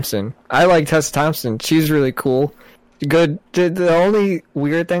Tessa Thompson, I like Tessa Thompson. She's really cool. Good. The only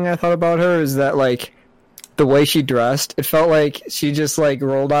weird thing I thought about her is that like. The way she dressed, it felt like she just like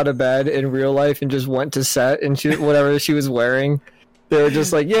rolled out of bed in real life and just went to set, and whatever she was wearing, they were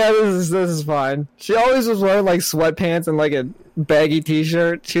just like, yeah, this is fine. She always was wearing like sweatpants and like a baggy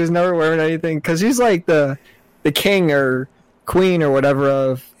t-shirt. She was never wearing anything because she's like the king or queen or whatever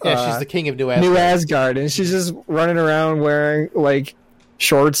of she's the king of New Asgard, and she's just running around wearing like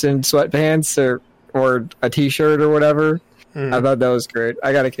shorts and sweatpants or a t-shirt or whatever. I thought that was great.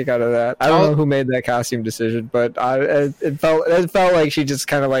 I got a kick out of that. I don't know who made that costume decision, but it felt like she just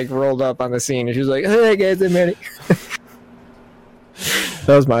kind of like rolled up on the scene and she was like, "Hey guys, I'm ready."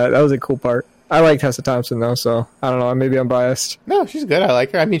 That was a cool part. I like Tessa Thompson though, so I don't know. Maybe I'm biased. No, she's good. I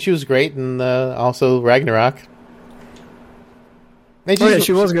like her. I mean, she was great in also Ragnarok.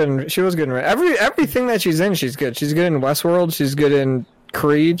 She was good. She was good in everything that she's in. She's good. She's good in Westworld. She's good in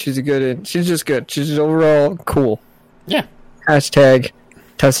Creed. She's just good. She's just overall cool. Yeah. Hashtag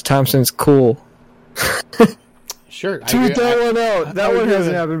Tessa Thompson's cool. Sure. Tweet that one out. That one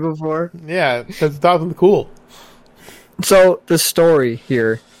hasn't happened before. Yeah, Tessa Thompson's cool. So the story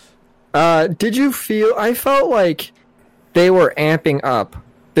here. Did you feel? I felt like they were amping up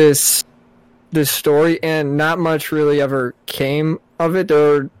this story, and not much really ever came of it.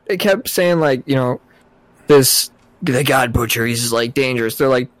 Or it kept saying like, the God Butcher, he's just like dangerous. They're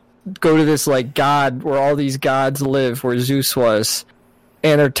like, go to this like god where all these gods live, where Zeus was,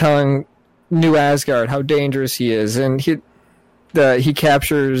 and they're telling New Asgard how dangerous he is, and he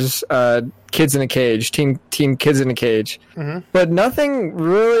captures kids in a cage, team kids in a cage. Mm-hmm. But nothing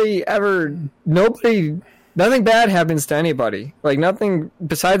really ever, nothing bad happens to anybody. Like nothing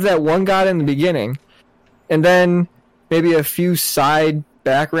besides that one god in the beginning, and then maybe a few side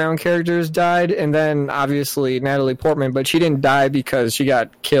background characters died, and then obviously Natalie Portman, but she didn't die because she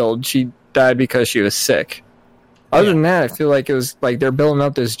got killed. She died because she was sick. Other than that, I feel like it was like they're building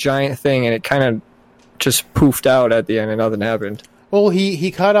up this giant thing, and it kind of just poofed out at the end, and nothing happened. Well,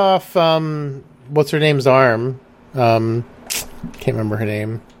 he cut off what's her name's arm. Can't remember her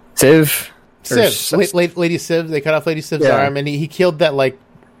name. Civ. Lady Civ. They cut off Lady Civ's arm, and he killed that like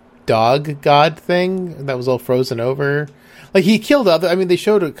dog god thing that was all frozen over. Like, he killed they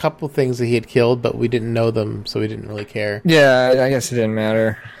showed a couple things that he had killed, but we didn't know them, so we didn't really care. Yeah, I guess it didn't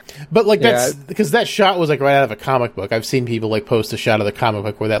matter. But, like, that's... Because that shot was, like, right out of a comic book. I've seen people, like, post a shot of the comic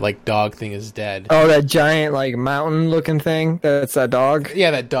book where that, like, dog thing is dead. Oh, that giant, like, mountain-looking thing? That's that dog?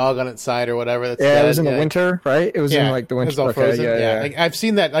 Yeah, that dog on its side or whatever. That's dead. It was in the winter, right? It was in, like, the winter. It was all frozen. Yeah. Like, I've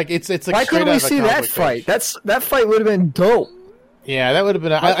seen that. Like, it's like, why couldn't we see that fight? That fight would have been dope. Yeah, that would have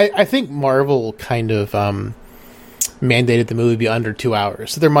been... I think Marvel kind of... mandated the movie be under 2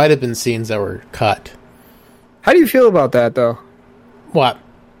 hours, so there might have been scenes that were cut. How do you feel about that, though? What?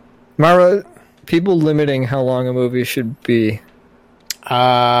 Mara, people limiting how long a movie should be.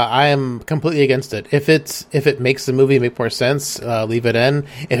 I am completely against it. If it makes the movie make more sense, leave it in.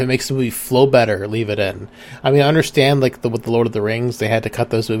 If it makes the movie flow better, leave it in. I mean, I understand like with the Lord of the Rings, they had to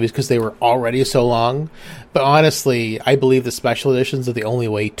cut those movies because they were already so long. But honestly, I believe the special editions are the only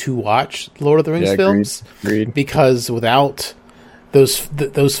way to watch Lord of the Rings films. Agreed. Because without those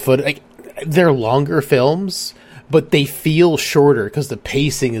footage, they're longer films, but they feel shorter because the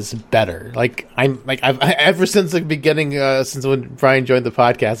pacing is better. I've ever since the beginning, since when Brian joined the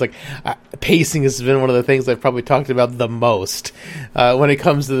podcast, pacing has been one of the things I've probably talked about the most when it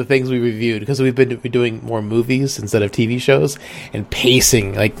comes to the things we reviewed, because we've been doing more movies instead of TV shows, and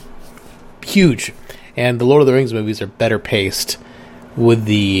pacing, huge. And the Lord of the Rings movies are better paced with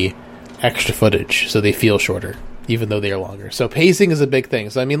the extra footage, so they feel shorter, even though they are longer. So pacing is a big thing.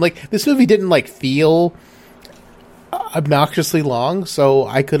 So I mean, this movie didn't feel obnoxiously long, so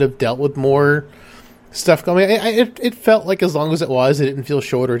I could have dealt with more stuff going. It felt like as long as it didn't feel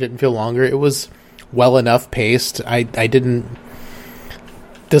shorter, it didn't feel longer. It was well enough paced. I didn't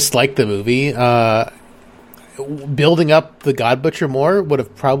dislike the movie. Building up the God Butcher more would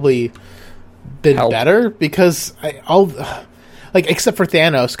have probably been better, because except for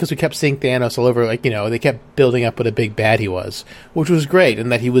Thanos, because we kept seeing Thanos all over. They kept building up what a big bad he was, which was great,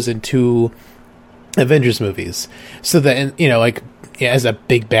 and that he was in 2 Avengers movies, so that as a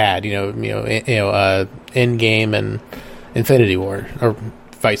big bad, Endgame and Infinity War, or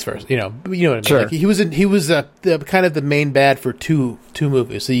vice versa, what I mean? Sure. He was the kind of the main bad for two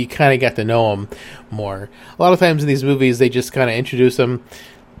movies, so you kind of got to know him more. A lot of times in these movies, they just kind of introduce him,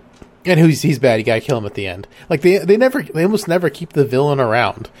 and he's bad, you gotta kill him at the end. They almost never keep the villain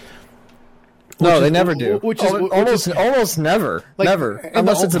around. No, they never do. Which is almost never, never,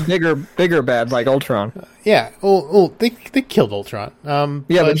 unless it's a bigger bad like Ultron. Yeah, they killed Ultron.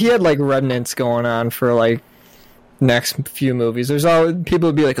 But he had remnants going on for next few movies. There's always people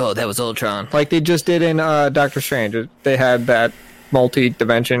would be like, "Oh, that was Ultron," like they just did in Doctor Strange. They had that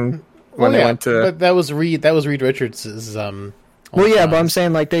multi-dimension when they went to. But that was Reed Richards' Well, yeah, but I'm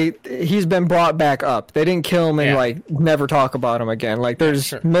saying he's been brought back up. They didn't kill him and never talk about him again.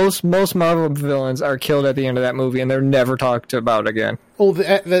 There's most Marvel villains are killed at the end of that movie, and they're never talked about again. Well,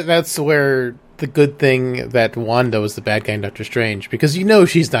 that's where the good thing that Wanda was the bad guy in Doctor Strange, because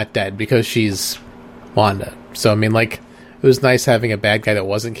she's not dead because she's Wanda. So I mean, it was nice having a bad guy that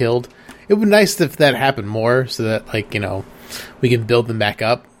wasn't killed. It would be nice if that happened more, so that we can build them back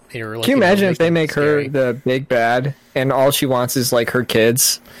up. Can you imagine if they make her the big bad and all she wants is her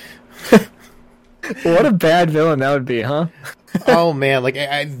kids? What a bad villain that would be, huh? Oh man,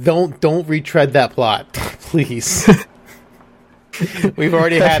 I don't retread that plot, please. We've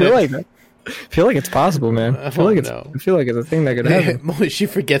already had it. I feel like it's possible, man. I feel like it's a thing that could happen. She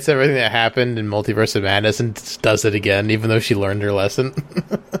forgets everything that happened in Multiverse of Madness and does it again, even though she learned her lesson.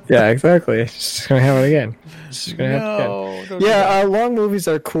 Yeah, exactly. She's gonna have it again. Long movies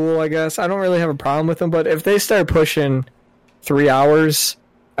are cool, I guess. I don't really have a problem with them, but if they start pushing 3 hours,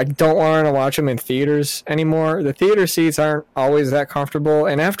 I don't want to watch them in theaters anymore. The theater seats aren't always that comfortable,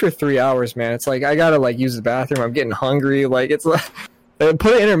 and after 3 hours, man, it's like I gotta use the bathroom. I'm getting hungry. It's like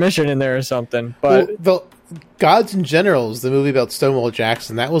put an intermission in there or something. But the Gods and Generals, the movie about Stonewall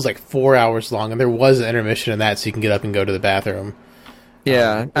Jackson, that was 4 hours long, and there was an intermission in that, so you can get up and go to the bathroom.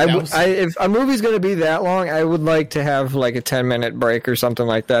 Yeah, if a movie's going to be that long, I would like to have a 10-minute break or something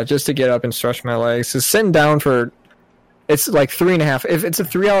like that, just to get up and stretch my legs. Because sitting down for, it's 3.5. If it's a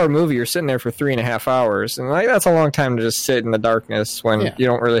 3-hour movie, you're sitting there for 3.5 hours, and that's a long time to just sit in the darkness when you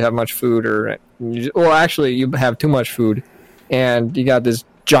don't really have much food, actually, you have too much food, and you got this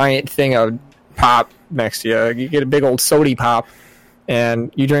giant thing of pop next to you. You get a big old sody pop.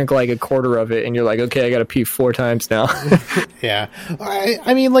 And you drink a quarter of it, and you're like, okay, I got to pee 4 times now. Yeah, I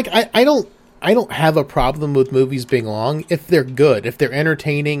don't have a problem with movies being long if they're good, if they're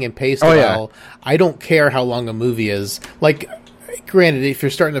entertaining and paced well. I don't care how long a movie is. Granted, if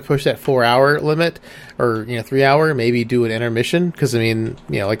you're starting to push that 4-hour limit or 3 hour, maybe do an intermission because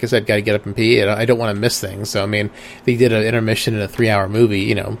like I said, got to get up and pee, and I don't want to miss things. So they did an intermission in a 3-hour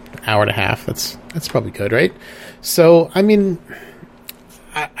movie, hour and a half. That's probably good, right? So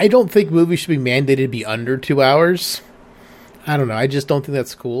I don't think movies should be mandated to be under 2 hours. I don't know. I just don't think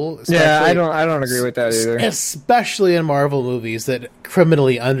that's cool. Yeah, I don't agree with that either. Especially in Marvel movies that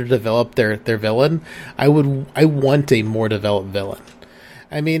criminally underdevelop their villain. I want a more developed villain.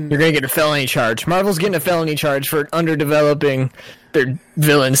 You're gonna get a felony charge. Marvel's getting a felony charge for underdeveloping their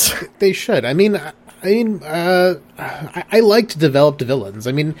villains. They should. I like developed villains.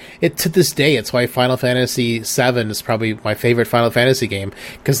 To this day, it's why Final Fantasy VII is probably my favorite Final Fantasy game,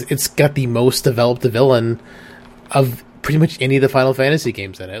 because it's got the most developed villain of pretty much any of the Final Fantasy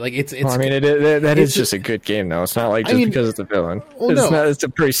games in it. That is just a good game, though. It's not because it's a villain. Well, it's a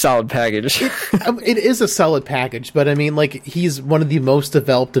pretty solid package. It is a solid package, but he's one of the most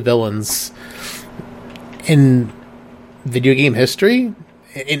developed villains in video game history.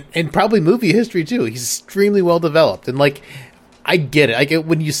 And probably movie history too. He's extremely well developed, and I get it. I get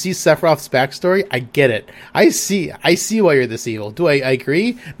when you see Sephiroth's backstory. I get it. I see why you're this evil. Do I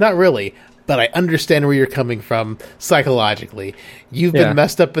agree? Not really, but I understand where you're coming from psychologically. You've been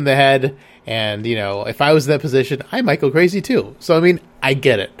messed up in the head, and if I was in that position, I might go crazy too. So I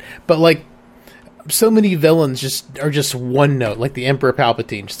get it, but so many villains are just one note, like the Emperor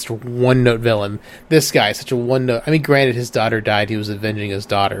Palpatine, just a one note villain. This guy, such a one note. Granted, his daughter died; he was avenging his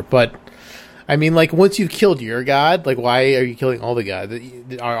daughter. But once you've killed your god, why are you killing all the gods?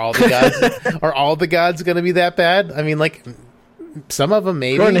 Are all the gods going to be that bad? Some of them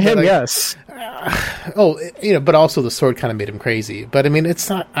maybe. According to him, yes. But also the sword kind of made him crazy. But it's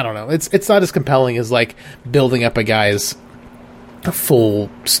not. I don't know. It's not as compelling as building up a guy's a full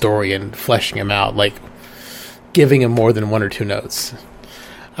story and fleshing him out, giving him more than 1 or 2 notes.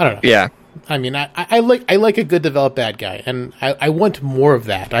 I don't know. Yeah. I like a good developed bad guy, and I want more of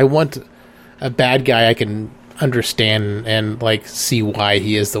that. I want a bad guy I can understand and see why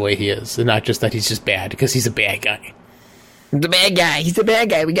he is the way he is, and not just that he's just bad because he's a bad guy. The bad guy. He's a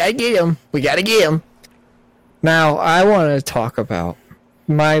bad guy. We gotta get him. Now, I want to talk about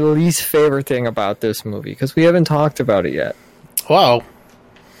my least favorite thing about this movie, because we haven't talked about it yet. Wow.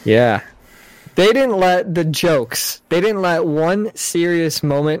 Yeah. They didn't let the jokes, they didn't let one serious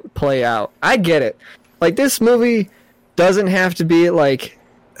moment play out. I get it. This movie doesn't have to be the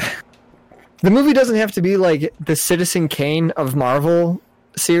movie doesn't have to be the Citizen Kane of Marvel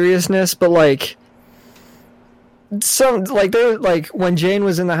seriousness, but when Jane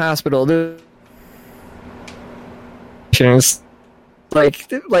was in the hospital, there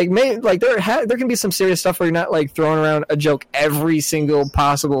can be some serious stuff where you're not throwing around a joke every single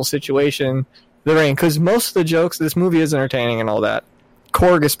possible situation they're in, because most of the jokes, this movie is entertaining and all that.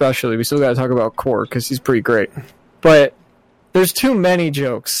 Korg especially, we still got to talk about Korg because he's pretty great, but there's too many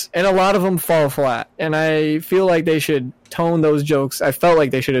jokes and a lot of them fall flat, and I feel like they should tone those jokes. I felt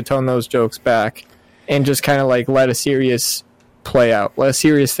like they should have toned those jokes back and just kind of let a serious thing play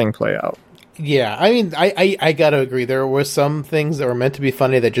out. Yeah, I gotta agree. There were some things that were meant to be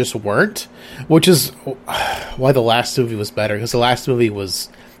funny that just weren't, which is why the last movie was better, because the last movie was,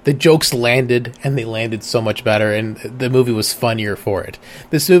 the jokes landed, and they landed so much better, and the movie was funnier for it.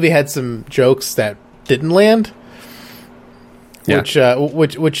 This movie had some jokes that didn't land,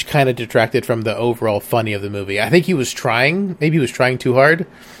 which kind of detracted from the overall funny of the movie. I think he was trying. Maybe he was trying too hard.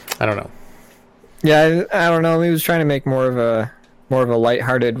 I don't know. Yeah, I don't know. He was trying to make more of a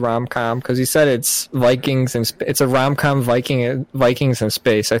lighthearted rom-com because he said it's Vikings and it's a rom-com Vikings in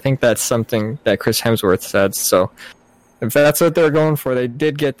space. I think that's something that Chris Hemsworth said. So if that's what they're going for, they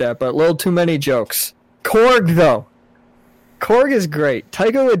did get that, but a little too many jokes. Korg though, Korg is great.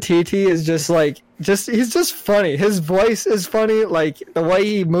 Taika Waititi is he's just funny. His voice is funny. Like the way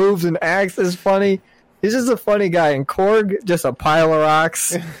he moves and acts is funny. He's just a funny guy, and Korg just a pile of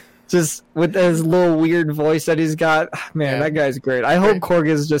rocks. Just with his little weird voice that he's got. Man, that guy's great. I hope Korg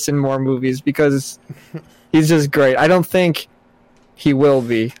is just in more movies because he's just great. I don't think he will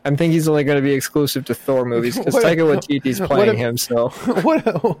be. I think he's only going to be exclusive to Thor movies because Taika Waititi's playing him. So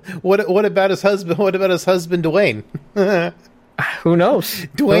what about his husband? What about his husband Dwayne? Who knows?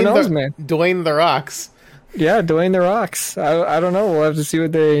 Man? Dwayne the Rocks. Yeah, Dwayne the Rocks. I don't know. We'll have to see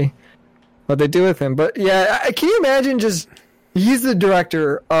what they do with him. But yeah, can you imagine just... He's the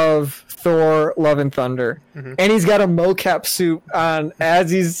director of Thor: Love and Thunder, and he's got a mocap suit on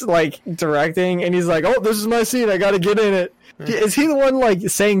as he's like directing, and he's like, "Oh, this is my scene. I got to get in it." Is he the one like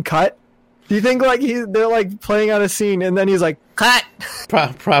saying "cut"? Do you think like they're like playing on a scene, and then he's like "cut"?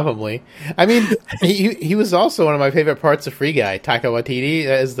 Probably. I mean, he was also one of my favorite parts of Free Guy. Taika Waititi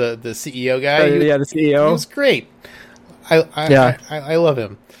as the CEO guy. The CEO. He was great. I love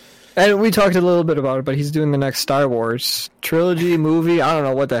him. And we talked a little bit about it, but he's doing the next Star Wars trilogy movie. I don't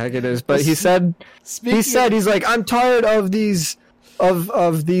know what the heck it is, but he's like, I'm tired of these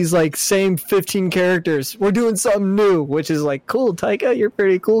like same 15 characters. We're doing something new, which is like, cool, Taika, you're a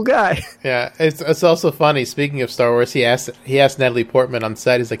pretty cool guy. Yeah, it's also funny. Speaking of Star Wars, he asked Natalie Portman on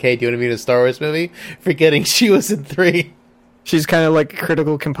set. He's like, hey, do you want to be in a Star Wars movie? Forgetting she was in 3. She's kind of like a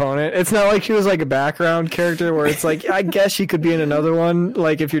critical component. It's not like she was like a background character where it's like, I guess she could be in another one,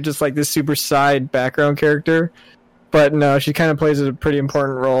 like if you're just like this super side background character. But no, she kind of plays a pretty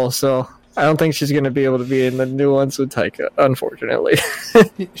important role, so I don't think she's going to be able to be in the new ones with Taika, unfortunately.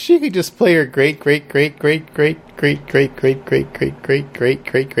 She could just play her great grandmother,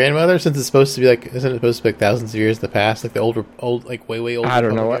 since it's supposed to be like, isn't it supposed to be like thousands of years in the past, like the old, like way older? I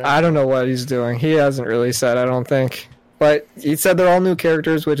don't know what he's doing. He hasn't really said, I don't think. But he said they're all new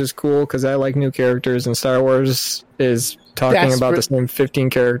characters, which is cool because I like new characters, and Star Wars is talking about the same 15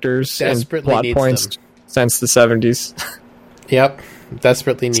 characters and plot points since the 70s. Yep.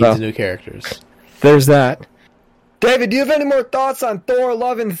 Desperately needs new characters. There's that. David, do you have any more thoughts on Thor: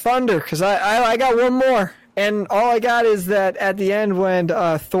 Love and Thunder? Because I got one more. And all I got is that at the end when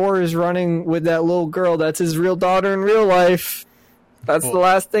Thor is running with that little girl, that's his real daughter in real life. That's the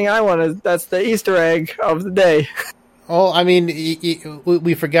last thing I wanted. That's the Easter egg of the day. Well, I mean,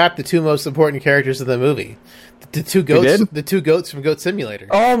 we forgot the two most important characters of the movie. The two goats from Goat Simulator.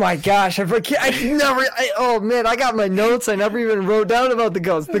 Oh my gosh, I forget. Oh man, I got my notes. I never even wrote down about the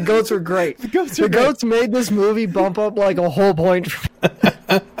goats. The goats were great. The goats made this movie bump up like a whole point.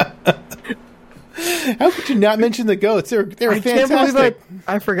 How could you not mention the goats? They were fantastic. Can't believe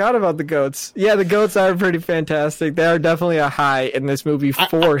I forgot about the goats. Yeah, the goats are pretty fantastic. They are definitely a high in this movie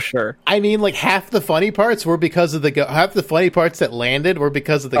for sure. I mean, like half the funny parts were because of half the funny parts that landed were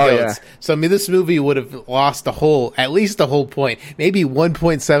because of the goats. Yeah. So I mean, this movie would have lost at least the whole point, maybe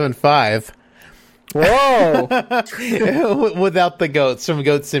 1.75. Whoa! Without the goats from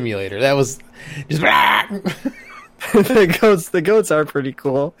Goat Simulator, that was just. The goats are pretty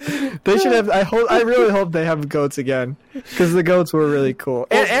cool. They should have. I really hope they have goats again because the goats were really cool.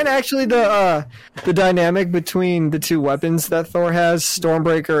 And actually, the dynamic between the two weapons that Thor has,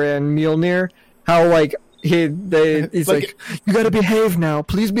 Stormbreaker and Mjolnir, how like he's like you got to behave now,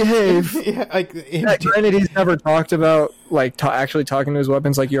 please behave. Yeah, granted, he's never talked about like actually talking to his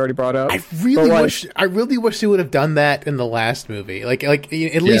weapons, like you already brought up. I really wish he would have done that in the last movie, like at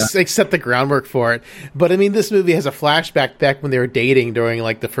least like set the groundwork for it. But I mean, this movie has a flashback back when they were dating during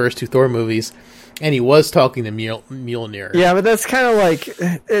like the first two Thor movies, and he was talking to Mjolnir. Yeah, but that's kind of like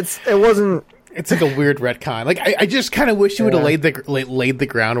it wasn't. It's like a weird retcon. Like I just kind of wish you would have laid the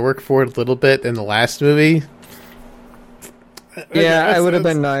groundwork for it a little bit in the last movie. Yeah, it would have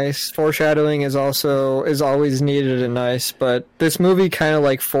been nice. Foreshadowing is always needed and nice, but this movie kind of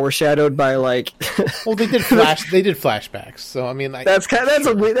like foreshadowed by like. Well, they did flashbacks, so I mean,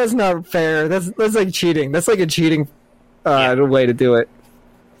 that's not fair. That's like cheating. That's like a cheating way to do it.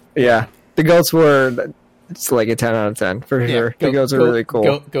 Yeah, the goats were. It's like a 10 out of 10 for sure. The goats are really cool.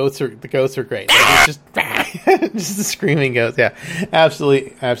 The goats are great. Like, it's just the screaming goats. Yeah,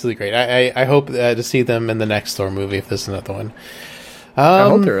 absolutely great. I hope to see them in the next Thor movie if there's another one. I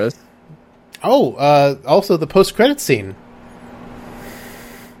hope there is. Also the post-credit scene.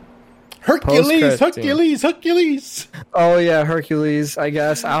 Hercules. Oh yeah, Hercules. I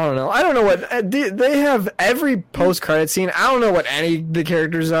guess I don't know what they have. Every post-credit scene. I don't know what any of the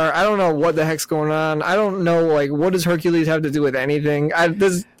characters are. I don't know what the heck's going on. I don't know what does Hercules have to do with anything.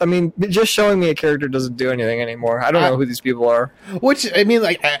 Just showing me a character doesn't do anything anymore. I don't know who these people are. Which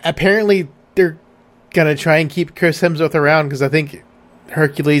apparently they're gonna try and keep Chris Hemsworth around because I think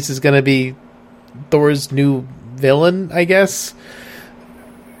Hercules is gonna be Thor's new villain, I guess.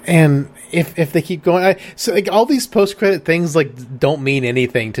 And if they keep going, all these post-credit things don't mean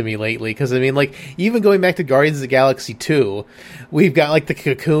anything to me lately. Because even going back to Guardians of the Galaxy 2, we've got the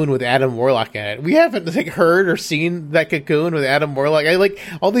Cocoon with Adam Warlock in it. We haven't heard or seen that Cocoon with Adam Warlock.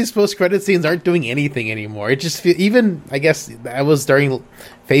 All these post-credit scenes aren't doing anything anymore. It just I guess that was during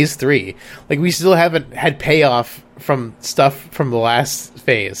Phase 3. We still haven't had payoff from stuff from the last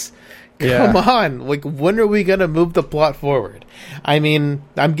phase. Come on, when are we gonna move the plot forward? I'm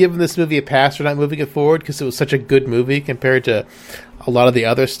giving this movie a pass for not moving it forward because it was such a good movie compared to a lot of the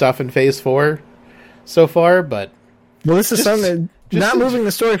other stuff in Phase 4 so far. But this is something. Not moving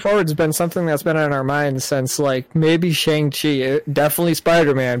the story forward has been something that's been on our minds since maybe Shang-Chi, definitely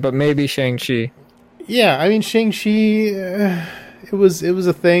Spider-Man, but maybe Shang-Chi. Yeah, Shang-Chi, it was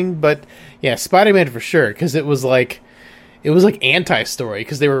a thing, but yeah, Spider-Man for sure because it was anti-story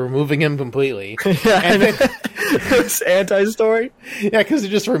because they were removing him completely. It was anti-story. Yeah, because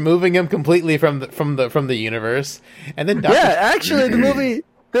they're just removing him completely from the universe. And then actually, the movie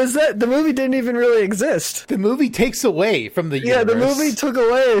the movie didn't even really exist. The movie takes away from the universe. Yeah, the movie took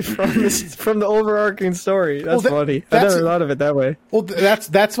away from the overarching story. That's funny. I never thought of it that way. Well,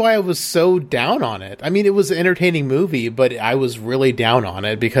 that's why I was so down on it. It was an entertaining movie, but I was really down on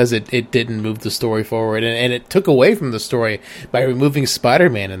it because it didn't move the story forward, and it took away from the story by removing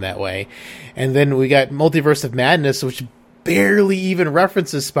Spider-Man in that way. And then we got Multiverse of Madness, which barely even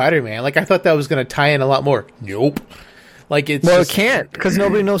references Spider-Man. I thought that was going to tie in a lot more. Nope. It can't because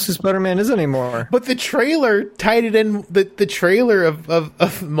nobody knows who Spider-Man is anymore. But the trailer tied it in. The trailer of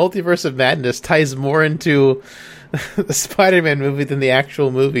Multiverse of Madness ties more into the Spider-Man movie than the actual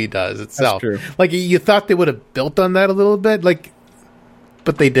movie does itself. That's true. You thought they would have built on that a little bit,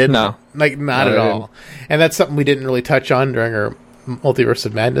 but they didn't. No, not at all. And that's something we didn't really touch on during our Multiverse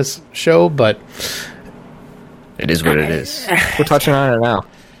of Madness show. But it is what it is. We're touching on it now.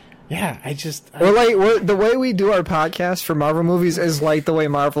 Yeah, we're the way we do our podcast for Marvel movies is like the way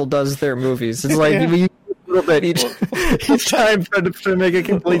Marvel does their movies. It's we use a little bit each time to make a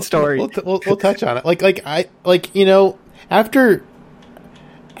complete story. We'll touch on it.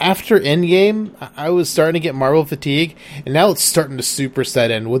 After Endgame, I was starting to get Marvel fatigue, and now it's starting to super set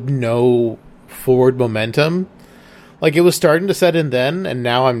in with no forward momentum. It was starting to set in then, and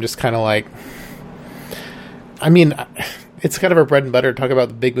now I'm just kind of it's kind of our bread and butter to talk about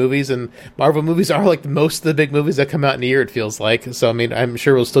the big movies, and Marvel movies are most of the big movies that come out in a year, it feels like. So, I'm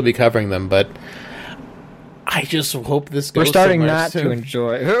sure we'll still be covering them, but I just hope this goes. We're starting not to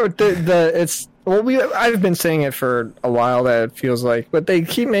enjoy I've been saying it for a while that it feels like, but they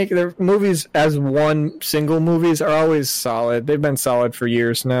keep making their movies as one single movies are always solid. They've been solid for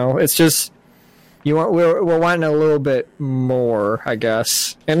years now. It's just we're wanting a little bit more, I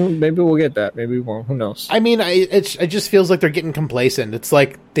guess, and maybe we'll get that. Maybe we won't. Who knows? It just feels like they're getting complacent. It's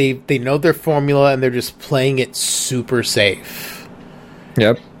like they know their formula and they're just playing it super safe.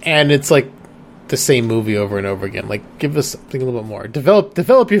 Yep. And it's the same movie over and over again. Give us something a little bit more.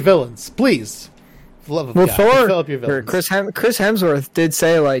 Develop your villains, please. For love of God, develop your villains. Chris Hemsworth did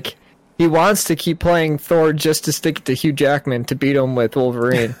say he wants to keep playing Thor just to stick it to Hugh Jackman to beat him with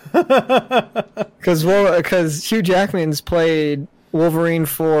Wolverine. Because Hugh Jackman's played Wolverine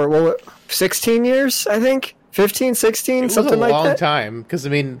for 16 years, I think. 15, 16, something like that. It was a long time. Because,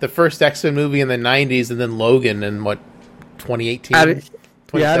 the first X-Men movie in the 90s and then Logan in, 2018? I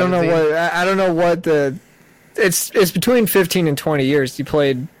don't know what the... It's between 15 and 20 years he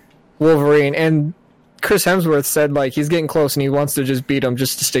played Wolverine, and Chris Hemsworth said he's getting close and he wants to just beat him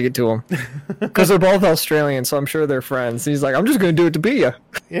just to stick it to him because they're both Australian, so I'm sure they're friends. He's I'm just going to do it to beat you.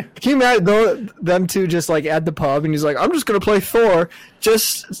 Yeah. Can you imagine them two just at the pub and he's I'm just going to play Thor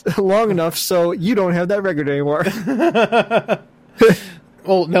just long enough so you don't have that record anymore.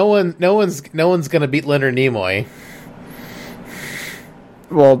 Well, no one's going to beat Leonard Nimoy.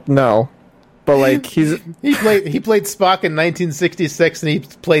 Well, no. But he played Spock in 1966 and he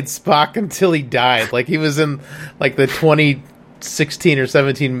played Spock until he died. He was in the 2016 or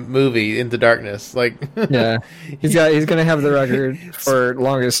 17 movie Into Darkness. Yeah, he's gonna have the record for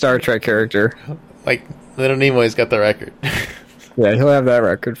longest Star Trek character. Leonard Nimoy's got the record. Yeah, he'll have that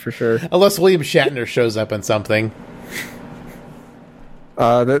record for sure. Unless William Shatner shows up in something.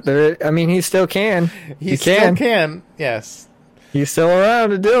 He still can. He still can. Yes, he's still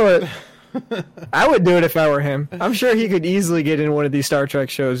around to do it. I would do it if I were him. I'm sure he could easily get in one of these Star Trek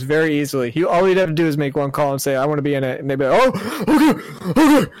shows very easily. All he'd have to do is make one call and say, "I want to be in it," and they'd be like, "Oh, okay,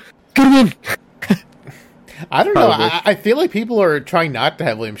 get him in." I don't know. I feel like people are trying not to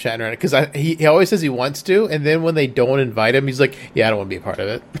have William Shatner in it because he always says he wants to, and then when they don't invite him, he's like, "Yeah, I don't want to be a part of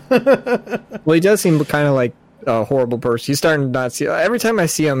it." Well, he does seem kind of like a horrible person. He's starting to not see. Every time I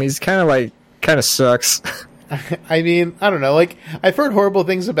see him, he's kind of sucks. I mean, I don't know. Like, I've heard horrible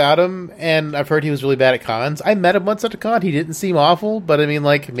things about him, and I've heard he was really bad at cons. I met him once at a con. He didn't seem awful, but I mean,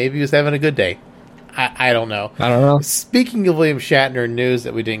 like, maybe he was having a good day. I don't know. I don't know. Speaking of William Shatner news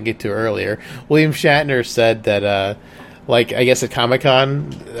that we didn't get to earlier, William Shatner said that, I guess at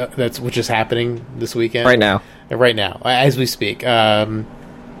Comic-Con, which is happening this weekend. Right now, as we speak,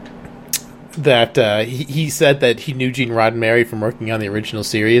 that he said that he knew Gene Roddenberry from working on the original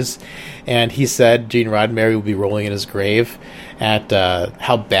series, and he said Gene Roddenberry will be rolling in his grave at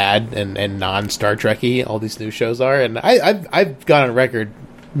how bad and non-Star Trek-y all these new shows are. And I've gone on record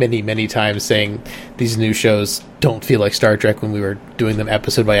many times saying these new shows don't feel like Star Trek when we were doing them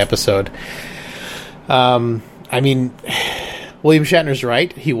episode by episode. I mean, William Shatner's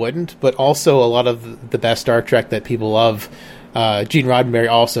right, he wouldn't, but also a lot of the best Star Trek that people love, Gene Roddenberry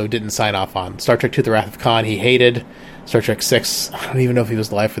also didn't sign off on. Star Trek II: The Wrath of Khan he hated. Star Trek VI, I don't even know if he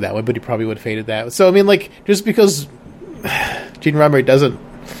was alive for that one, but he probably would have hated that. So I mean, like, just because Gene Roddenberry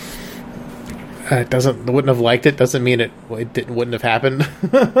wouldn't have liked it doesn't mean it wouldn't have happened.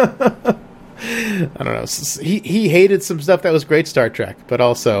 I don't know. He hated some stuff that was great Star Trek, but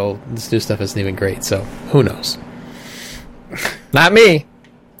also this new stuff isn't even great. So who knows? Not me.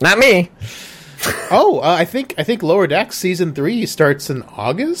 I think Lower Decks season 3 starts in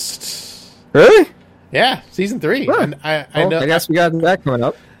August. Really? Yeah, season 3. Huh. And I know. I guess we got that coming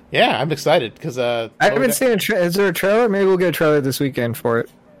up. Yeah, I'm excited because I haven't seen is there a trailer? Maybe we'll get a trailer this weekend for it.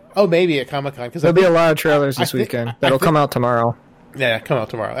 Oh, maybe at Comic-Con because there'll be a lot of trailers this weekend that'll come out tomorrow. Yeah, come out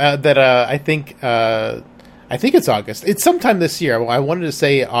tomorrow. I think it's August. It's sometime this year. I wanted to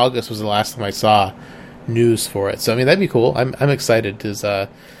say August was the last time I saw news for it. So I mean that'd be cool. I'm excited because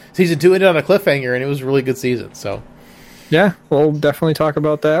season 2 ended on a cliffhanger and it was a really good season. So yeah, we'll definitely talk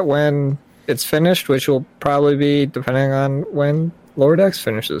about that when it's finished, which will probably be depending on when Lower Decks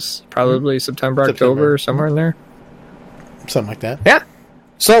finishes. Probably September, October, somewhere in there. Something like that. Yeah.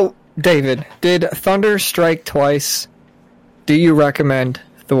 So, David, did Thunder strike twice? Do you recommend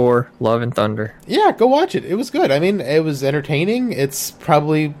Thor: Love and Thunder? Yeah, go watch it. It was good. I mean, it was entertaining. It's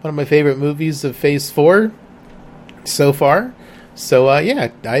probably one of my favorite movies of Phase 4 so far. So,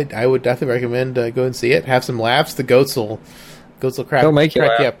 I would definitely recommend go and see it. Have some laughs. The goats will crack you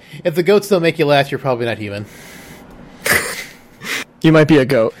up. If the goats don't make you laugh, you're probably not human. You might be a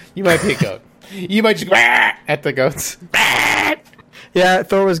goat. You might just go at the goats. Yeah,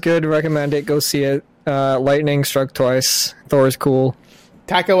 Thor was good. Recommend it. Go see it. Lightning struck twice. Thor is cool.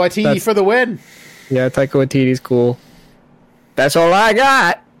 Taika Waititi for the win. Yeah, Taika Waititi's cool. That's all I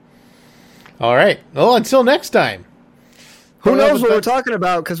got. All right. Well, until next time. Who knows what we're talking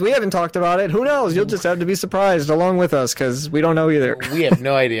about? Because we haven't talked about it. Who knows? You'll just have to be surprised along with us because we don't know either. We have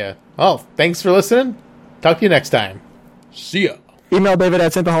no idea. Well, thanks for listening. Talk to you next time. See ya. Email David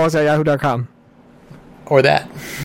at synthaholics@yahoo.com. Or that.